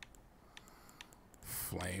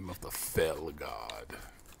 Flame of the Fell God.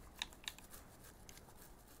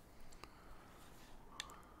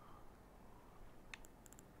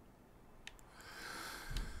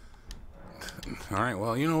 Alright,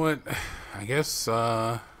 well, you know what? I guess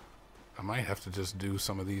I might have to just do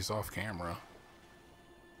some of these off camera.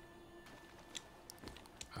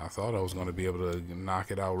 I thought I was going to be able to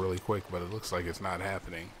knock it out really quick, but it looks like it's not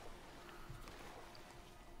happening.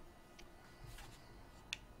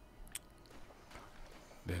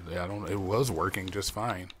 It was working just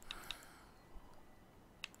fine.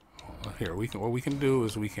 Well, here, what we can do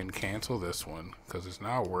is we can cancel this one because it's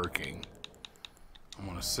not working. I'm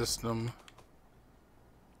on a system.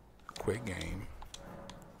 Quick game.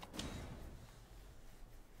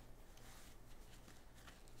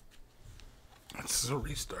 Let's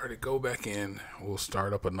restart it. Go back in. We'll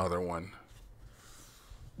start up another one.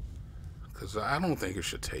 Because I don't think it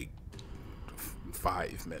should take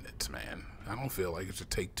 5 minutes, man. I don't feel like it should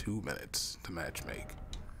take 2 minutes to matchmake.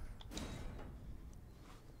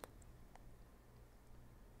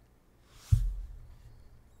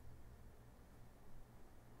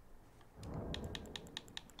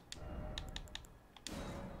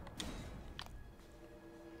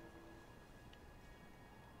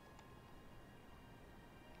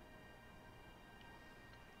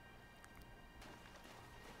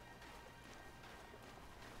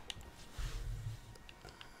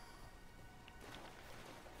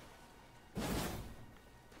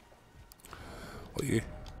 Well, yeah.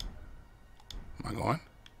 Am I going?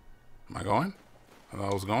 Am I going? I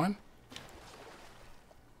thought I was going.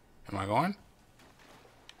 Am I going?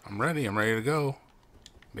 I'm ready. I'm ready to go.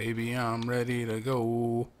 Baby, I'm ready to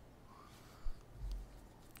go.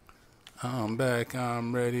 I'm back.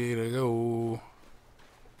 I'm ready to go.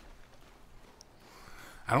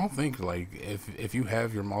 I don't think, like, if you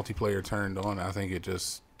have your multiplayer turned on, I think it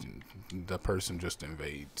just, the person just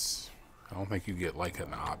invades. I don't think you get, like,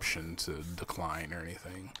 an option to decline or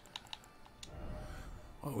anything.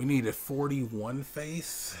 Well, we need a 41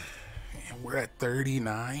 faith, and we're at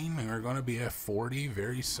 39, and we're going to be at 40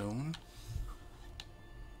 very soon.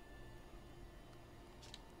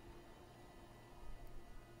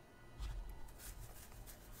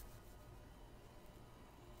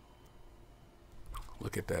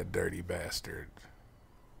 Look at that dirty bastard.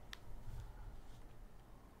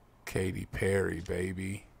 Katy Perry,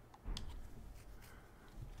 baby.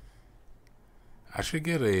 I should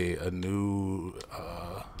get a new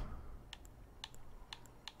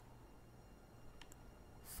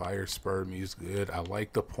Fire Spur Muse good. I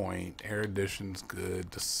like the point. Erudition's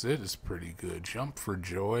good. The Sit is pretty good. Jump for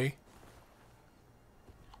Joy.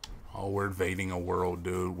 Oh, we're invading a world,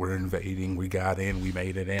 dude. We're invading. We got in. We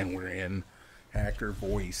made it in. We're in. Hacker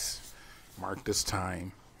voice. Mark this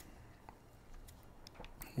time.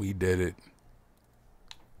 We did it.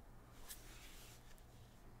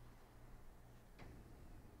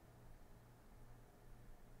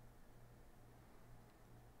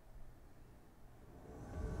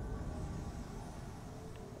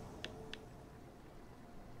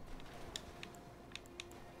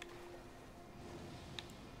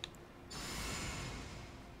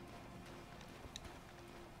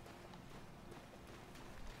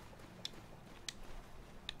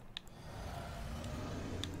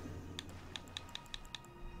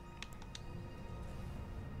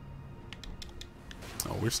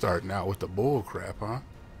 Oh, we're starting out with the bull crap, huh?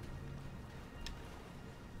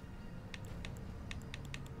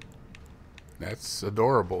 That's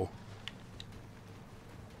adorable.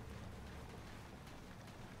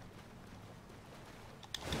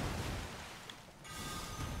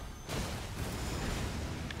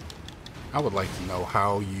 I would like to know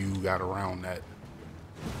how you got around that.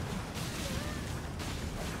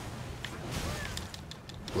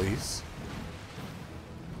 Please.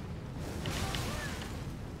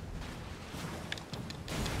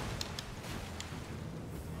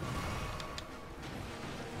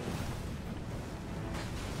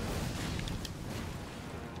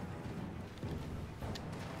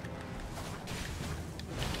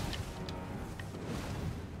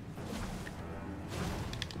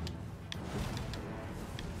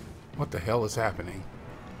 What the hell is happening?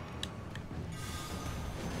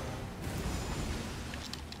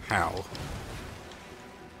 How?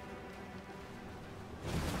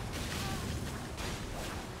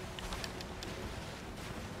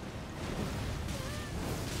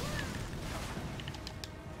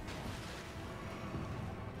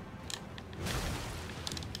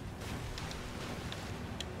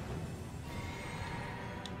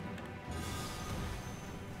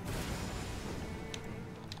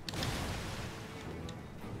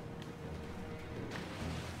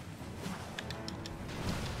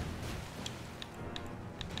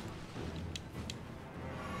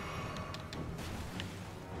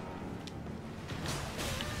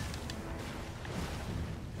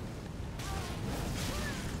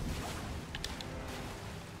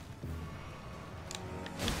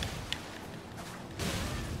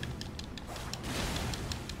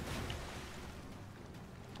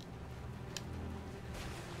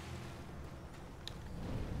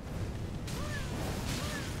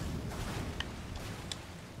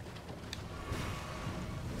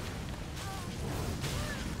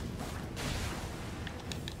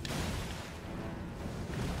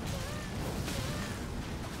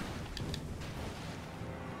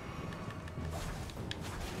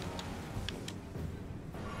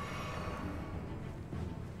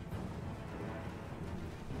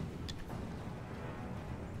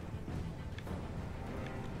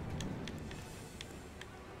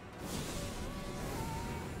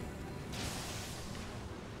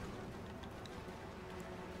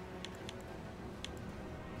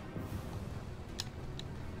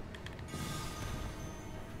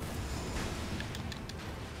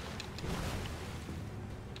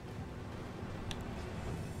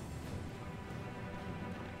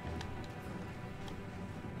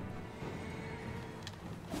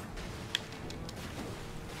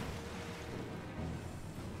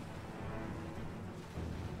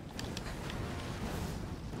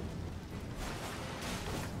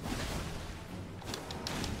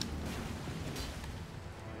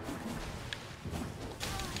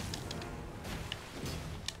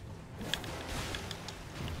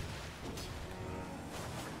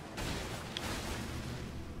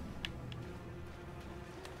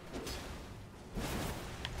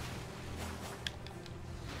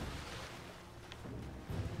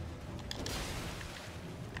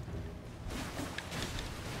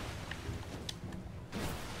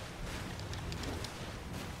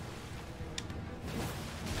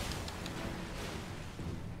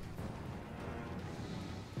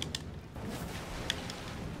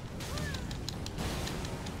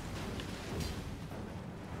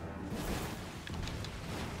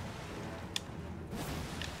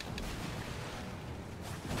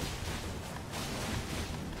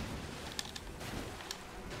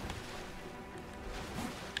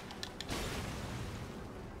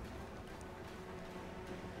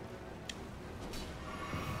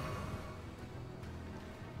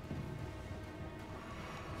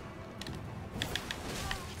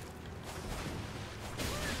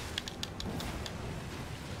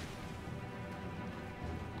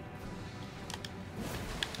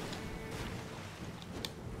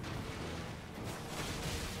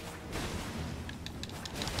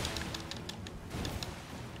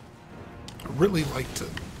 really like to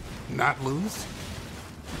not lose.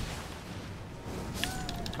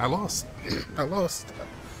 I lost. I lost.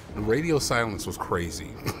 The radio silence was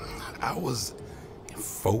crazy. I was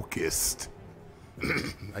focused.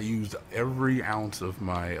 I used every ounce of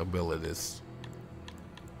my abilities.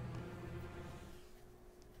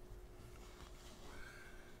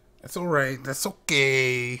 That's alright. That's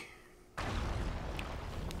okay.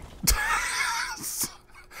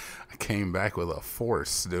 I came back with a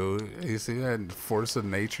force, dude. You see that force of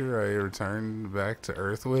nature I returned back to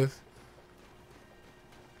Earth with?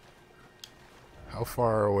 How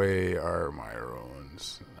far away are my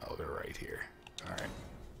ruins? Oh, they're right here. Alright.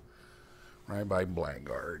 Right by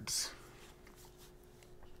blackguards.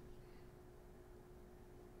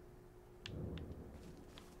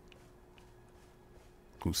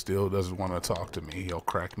 Who still doesn't want to talk to me. He'll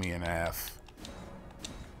crack me in half.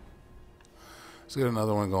 Let's get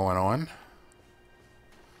another one going on.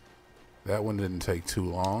 That one didn't take too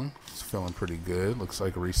long. It's feeling pretty good. Looks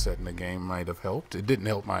like resetting the game might have helped. It didn't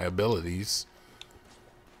help my abilities.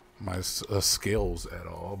 My skills at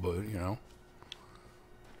all, but you know.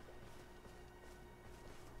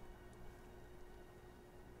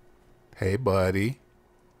 Hey, buddy.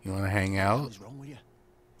 You want to hang out? What's wrong with you?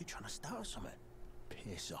 You trying to start something?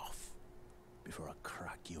 Piss off before I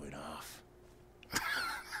crack you in half.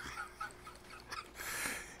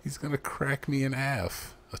 He's gonna crack me in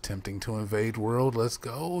half. Attempting to invade world. Let's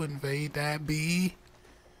go. Invade that B.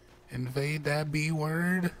 Invade that B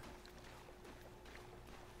word.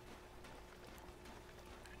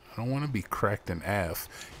 I don't want to be cracked in half.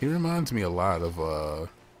 He reminds me a lot of,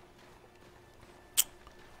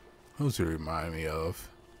 who's he remind me of?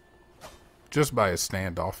 Just by his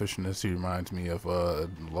standoffishness, he reminds me of,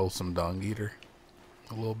 Loathsome Dung Eater.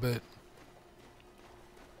 A little bit.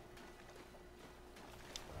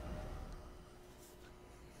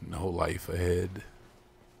 No life ahead.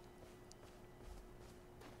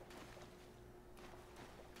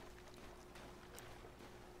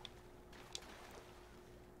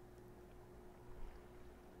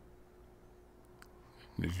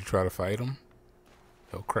 Did you try to fight him?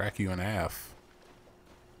 He'll crack you in half.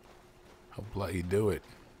 He'll let you do it.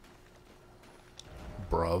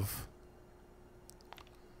 Bruv.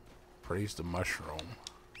 Praise the mushroom.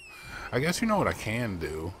 I guess you know what I can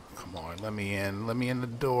do. Come on, let me in. Let me in the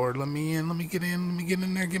door. Let me in. Let me get in. Let me get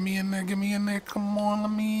in there. Get me in there. Get me in there. Come on,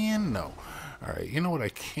 let me in. No. Alright, you know what I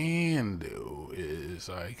can do is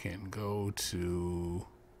I can go to...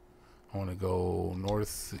 I want to go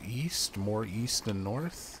northeast, more east than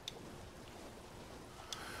north.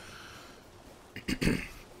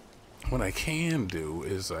 What I can do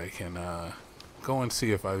is I can go and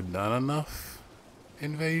see if I've done enough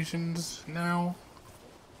invasions now.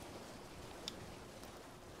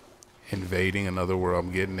 Invading another world.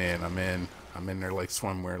 I'm getting in. I'm in. I'm in there like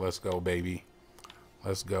swimwear. Let's go, baby.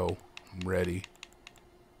 Let's go. I'm ready.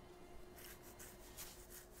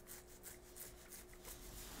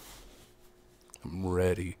 I'm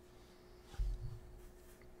ready.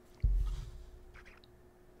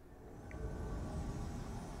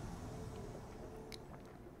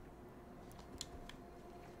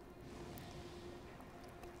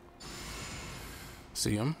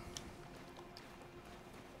 See him?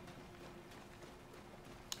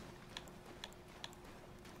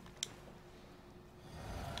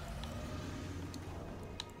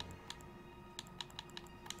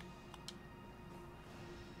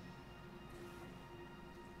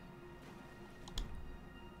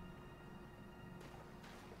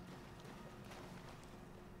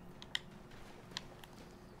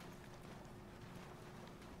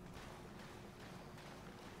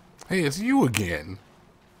 Hey, it's you again.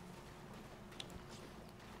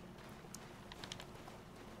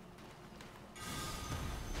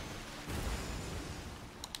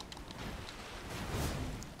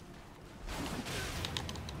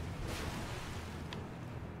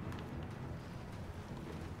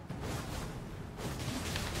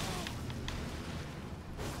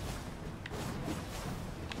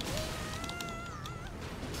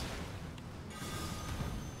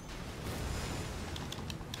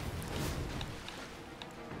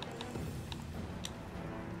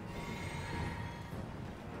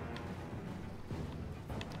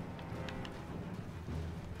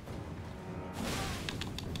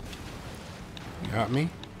 Got me?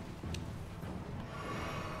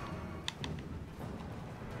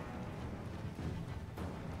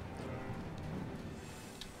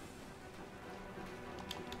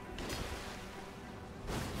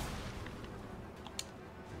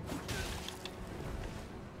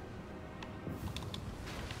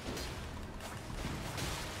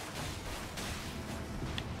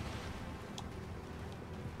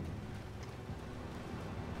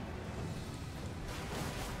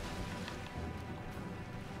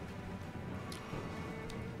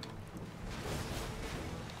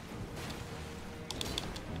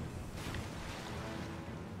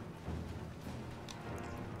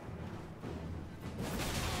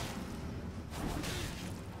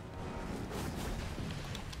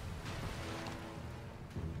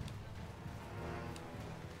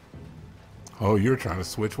 Oh, you're trying to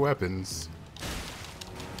switch weapons.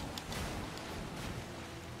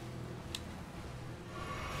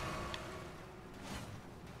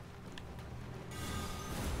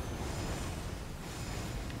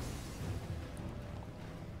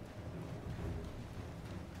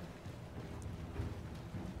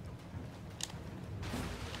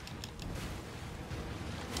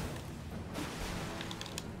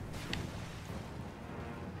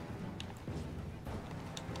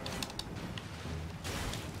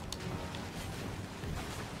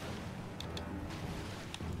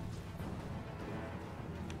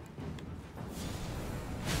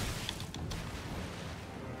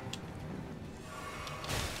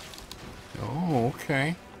 Oh,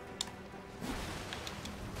 okay.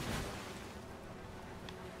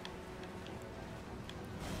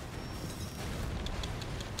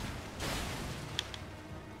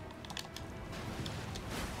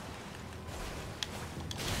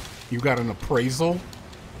 You got an appraisal?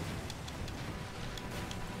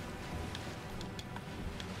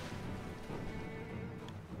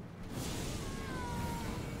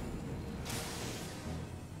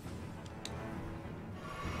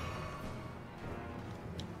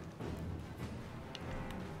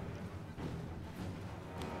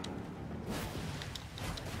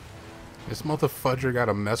 This motherfudger got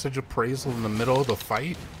a message appraisal in the middle of the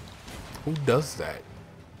fight? Who does that?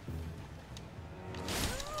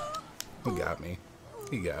 He got me.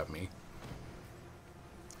 He got me.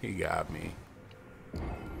 He got me.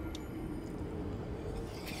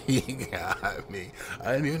 He got me.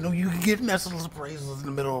 I didn't even know you could get message appraisals in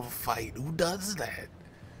the middle of a fight. Who does that?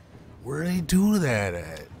 Where do they do that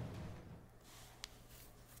at?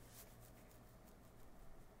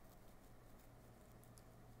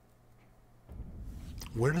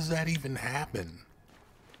 Where does that even happen?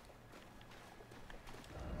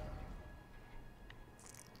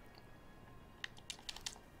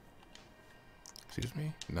 Excuse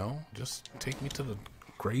me? No, just take me to the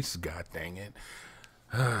grace, god dang it.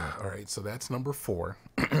 Alright, so that's number 4.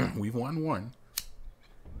 We've won 1.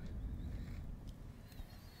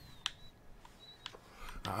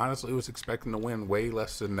 I honestly was expecting to win way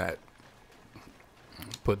less than that.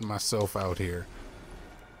 Putting myself out here.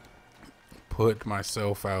 Put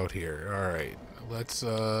myself out here. Alright. Let's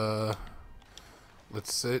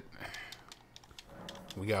sit.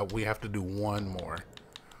 We have to do one more.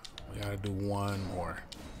 We gotta do one more.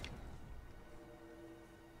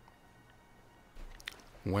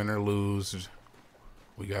 Win or lose,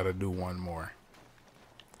 we gotta do one more.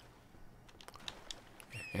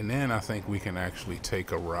 And then I think we can actually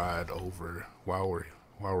take a ride over while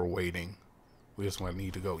we're waiting. We just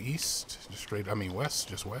need to go east, just straight. I mean west,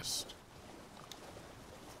 just west.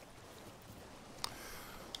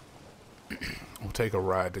 We'll take a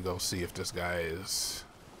ride to go see if this guy is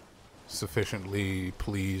sufficiently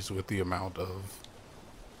pleased with the amount of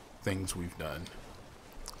things we've done.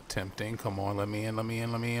 Tempting, come on, let me in, let me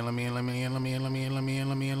in, let me in, let me in, let me in, let me in, let me in, let me in,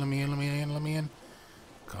 let me in, let me in, let me in, let me in.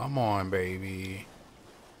 Come on, baby.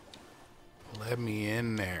 Let me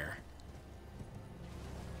in there.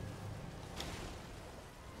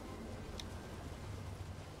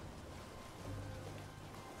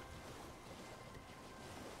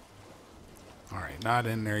 Alright, not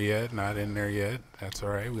in there yet, not in there yet. That's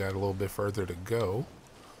alright, we got a little bit further to go.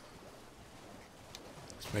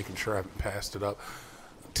 Just making sure I haven't passed it up.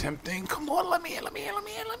 Tempting, come on, let me in, let me in, let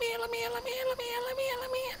me in, let me in, let me in, let me in, let me in, let me in,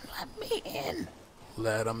 let me in, let me in.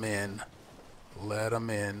 Let him in. Let him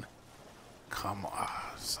in. Come on,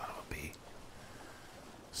 son of a bee.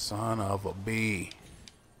 Son of a bee.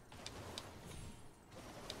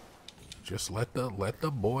 Just let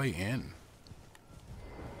the boy in.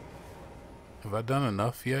 Have I done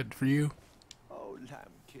enough yet for you? Oh,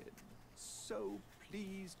 Lambkin, so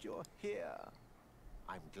pleased you're here.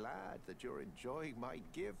 I'm glad that you're enjoying my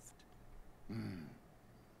gift.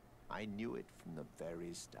 I knew it from the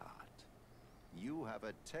very start. You have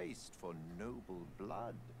a taste for noble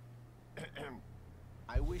blood.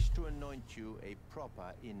 I wish to anoint you a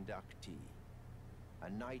proper inductee. A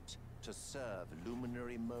knight to serve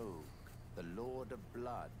Luminary Moog, the Lord of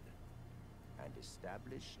Blood, and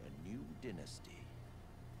establish a new dynasty.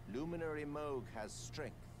 Luminary Moog has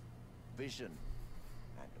strength, vision,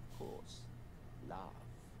 and of course, love.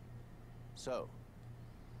 So,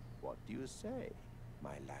 what do you say,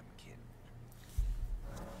 my lambkin?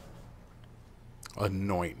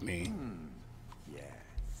 Anoint me.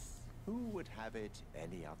 Yes. Who would have it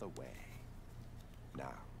any other way?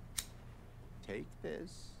 Now, take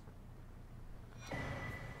this.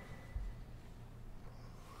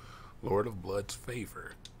 Lord of Blood's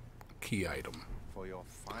favor. Key item. For your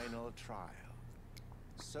final trial.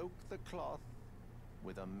 Soak the cloth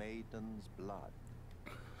with a maiden's blood.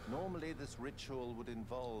 Normally, this ritual would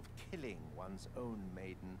involve killing one's own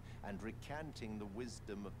maiden and recanting the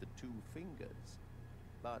wisdom of the two fingers.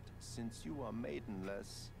 But since you are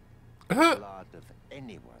maidenless, the blood of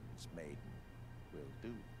anyone's maiden will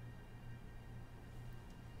do.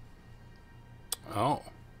 Oh.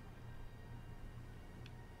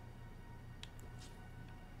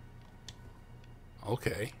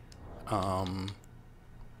 Okay.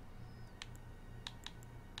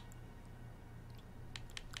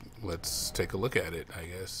 Let's take a look at it, I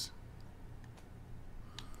guess.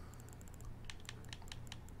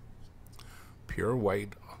 Pure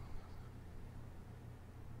white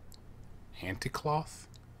anti-cloth?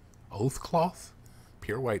 Oath cloth?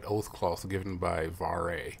 Pure white oath cloth given by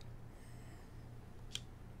Vare.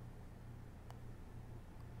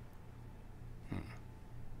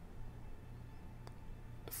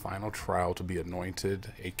 The final trial to be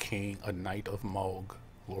anointed, a king, a knight of Moog,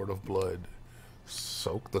 lord of blood.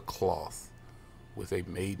 Soak the cloth with a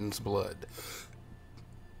maiden's blood.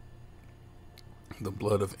 The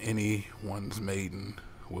blood of anyone's maiden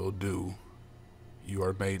will do. You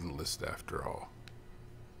are maidenless after all.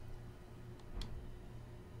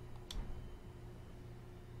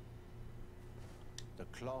 The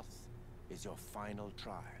cloth is your final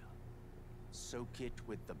trial. Soak it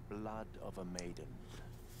with the blood of a maiden.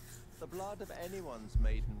 The blood of anyone's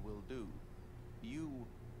maiden will do. You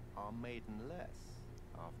are maidenless,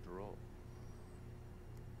 after all.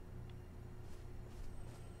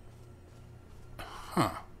 Huh.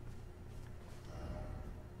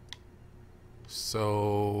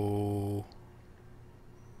 So,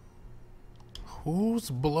 whose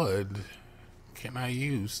blood can I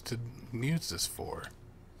use this for?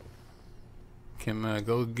 Can I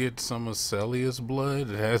go get some of Celia's blood?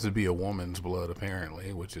 It has to be a woman's blood,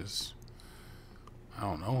 apparently, which is, I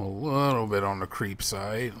don't know, a little bit on the creep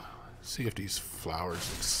side. See if these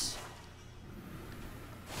flowers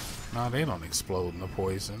nah, they don't explode in the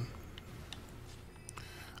poison.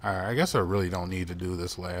 Alright, I guess I really don't need to do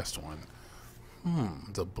this last one.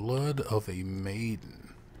 The blood of a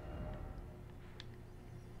maiden.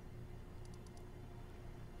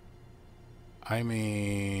 I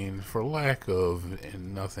mean, for lack of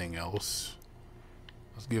nothing else,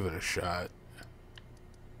 let's give it a shot.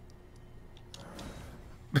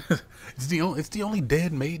 It's the only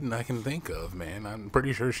dead maiden I can think of, man. I'm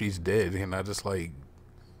pretty sure she's dead, and I just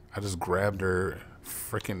grabbed her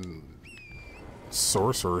freaking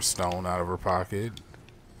sorcerer stone out of her pocket.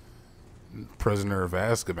 Prisoner of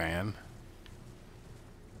Azkaban.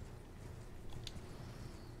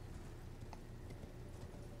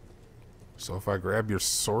 So if I grab your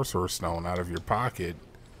sorcerer stone out of your pocket,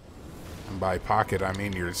 and by pocket I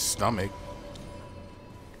mean your stomach,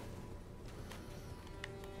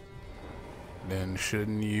 then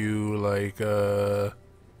shouldn't you, like,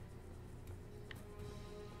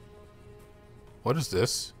 what is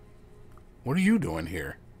this? What are you doing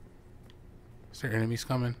here? Is there enemies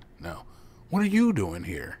coming? No. What are you doing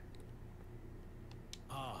here?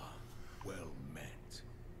 Ah, well met.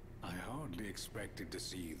 I hardly expected to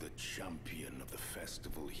see the champion of the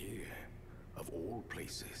festival here, of all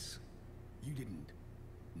places. You didn't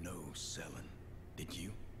know Selen, did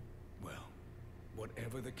you? Well,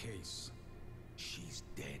 whatever the case, she's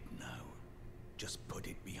dead now. Just put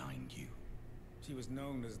it behind you. She was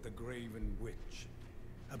known as the Graven Witch.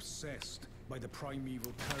 Obsessed by the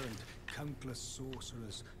primeval current, countless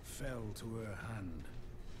sorcerers fell to her hand.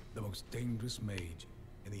 The most dangerous mage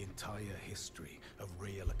in the entire history of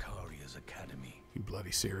Rhea Lacaria's academy. You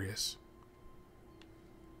bloody serious?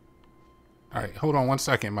 Alright, hold on one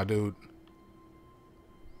second, my dude.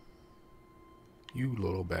 You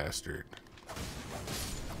little bastard.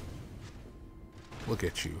 Look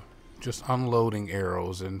at you. Just unloading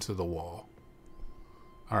arrows into the wall.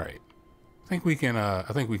 Alright. I think we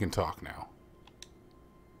can talk now.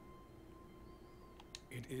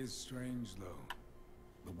 It is strange, though.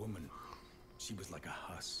 The woman, she was like a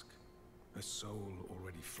husk. Her soul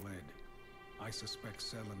already fled. I suspect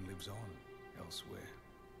Selen lives on elsewhere.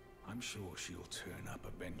 I'm sure she'll turn up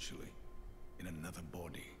eventually, in another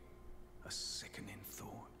body. A sickening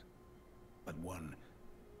thought, but one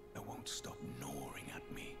that won't stop gnawing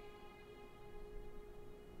at me.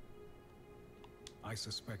 I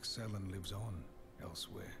suspect Selen lives on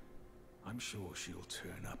elsewhere. I'm sure she'll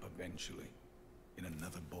turn up eventually, in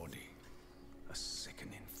another body. A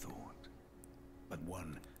sickening thought, but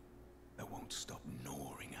one that won't stop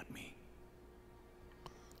gnawing at me.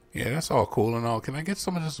 Yeah, that's all cool and all. Can I get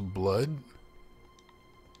some of this blood?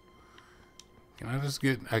 Can I just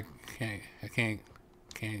get? I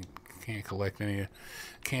can't Can't collect any.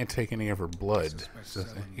 Can't take any of her blood. So,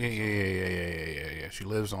 yeah. She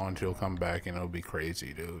lives on. She'll come back, and it'll be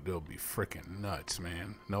crazy, dude. It'll be freaking nuts,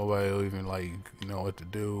 man. Nobody will even like know what to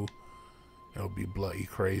do. It'll be bloody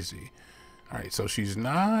crazy. All right, so she's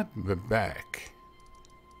not back.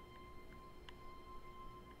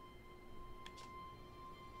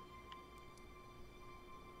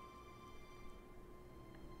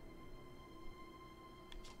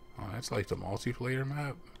 Oh, that's like the multiplayer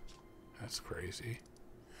map. That's crazy.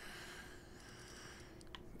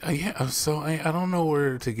 Yeah, so I don't know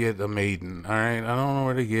where to get a maiden. All right, I don't know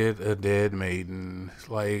where to get a dead maiden.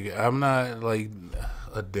 Like, I'm not like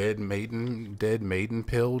a dead maiden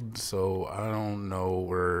pilled, so I don't know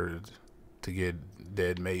where to get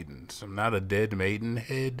dead maidens. I'm not a dead maiden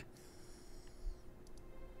head.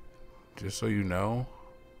 Just so you know.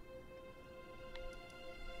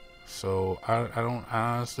 So I don't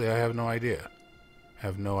honestly, I have no idea.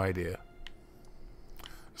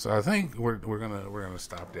 So I think we're gonna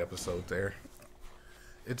stop the episode there.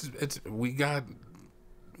 We got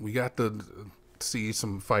to see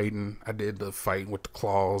some fighting. I did the fight with the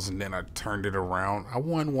claws, and then I turned it around. I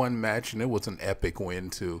won one match, and it was an epic win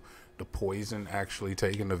too. The poison actually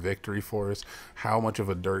taking the victory for us. How much of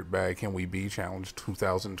a dirtbag can we be? Challenge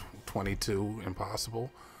 2022 impossible.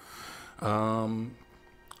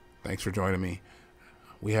 Thanks for joining me.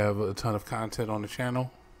 We have a ton of content on the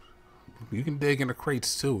channel. You can dig in the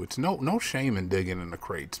crates too. It's no shame in digging in the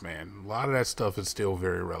crates, man. A lot of that stuff is still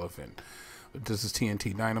very relevant. But this is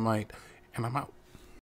TNT Dinomight, and I'm out.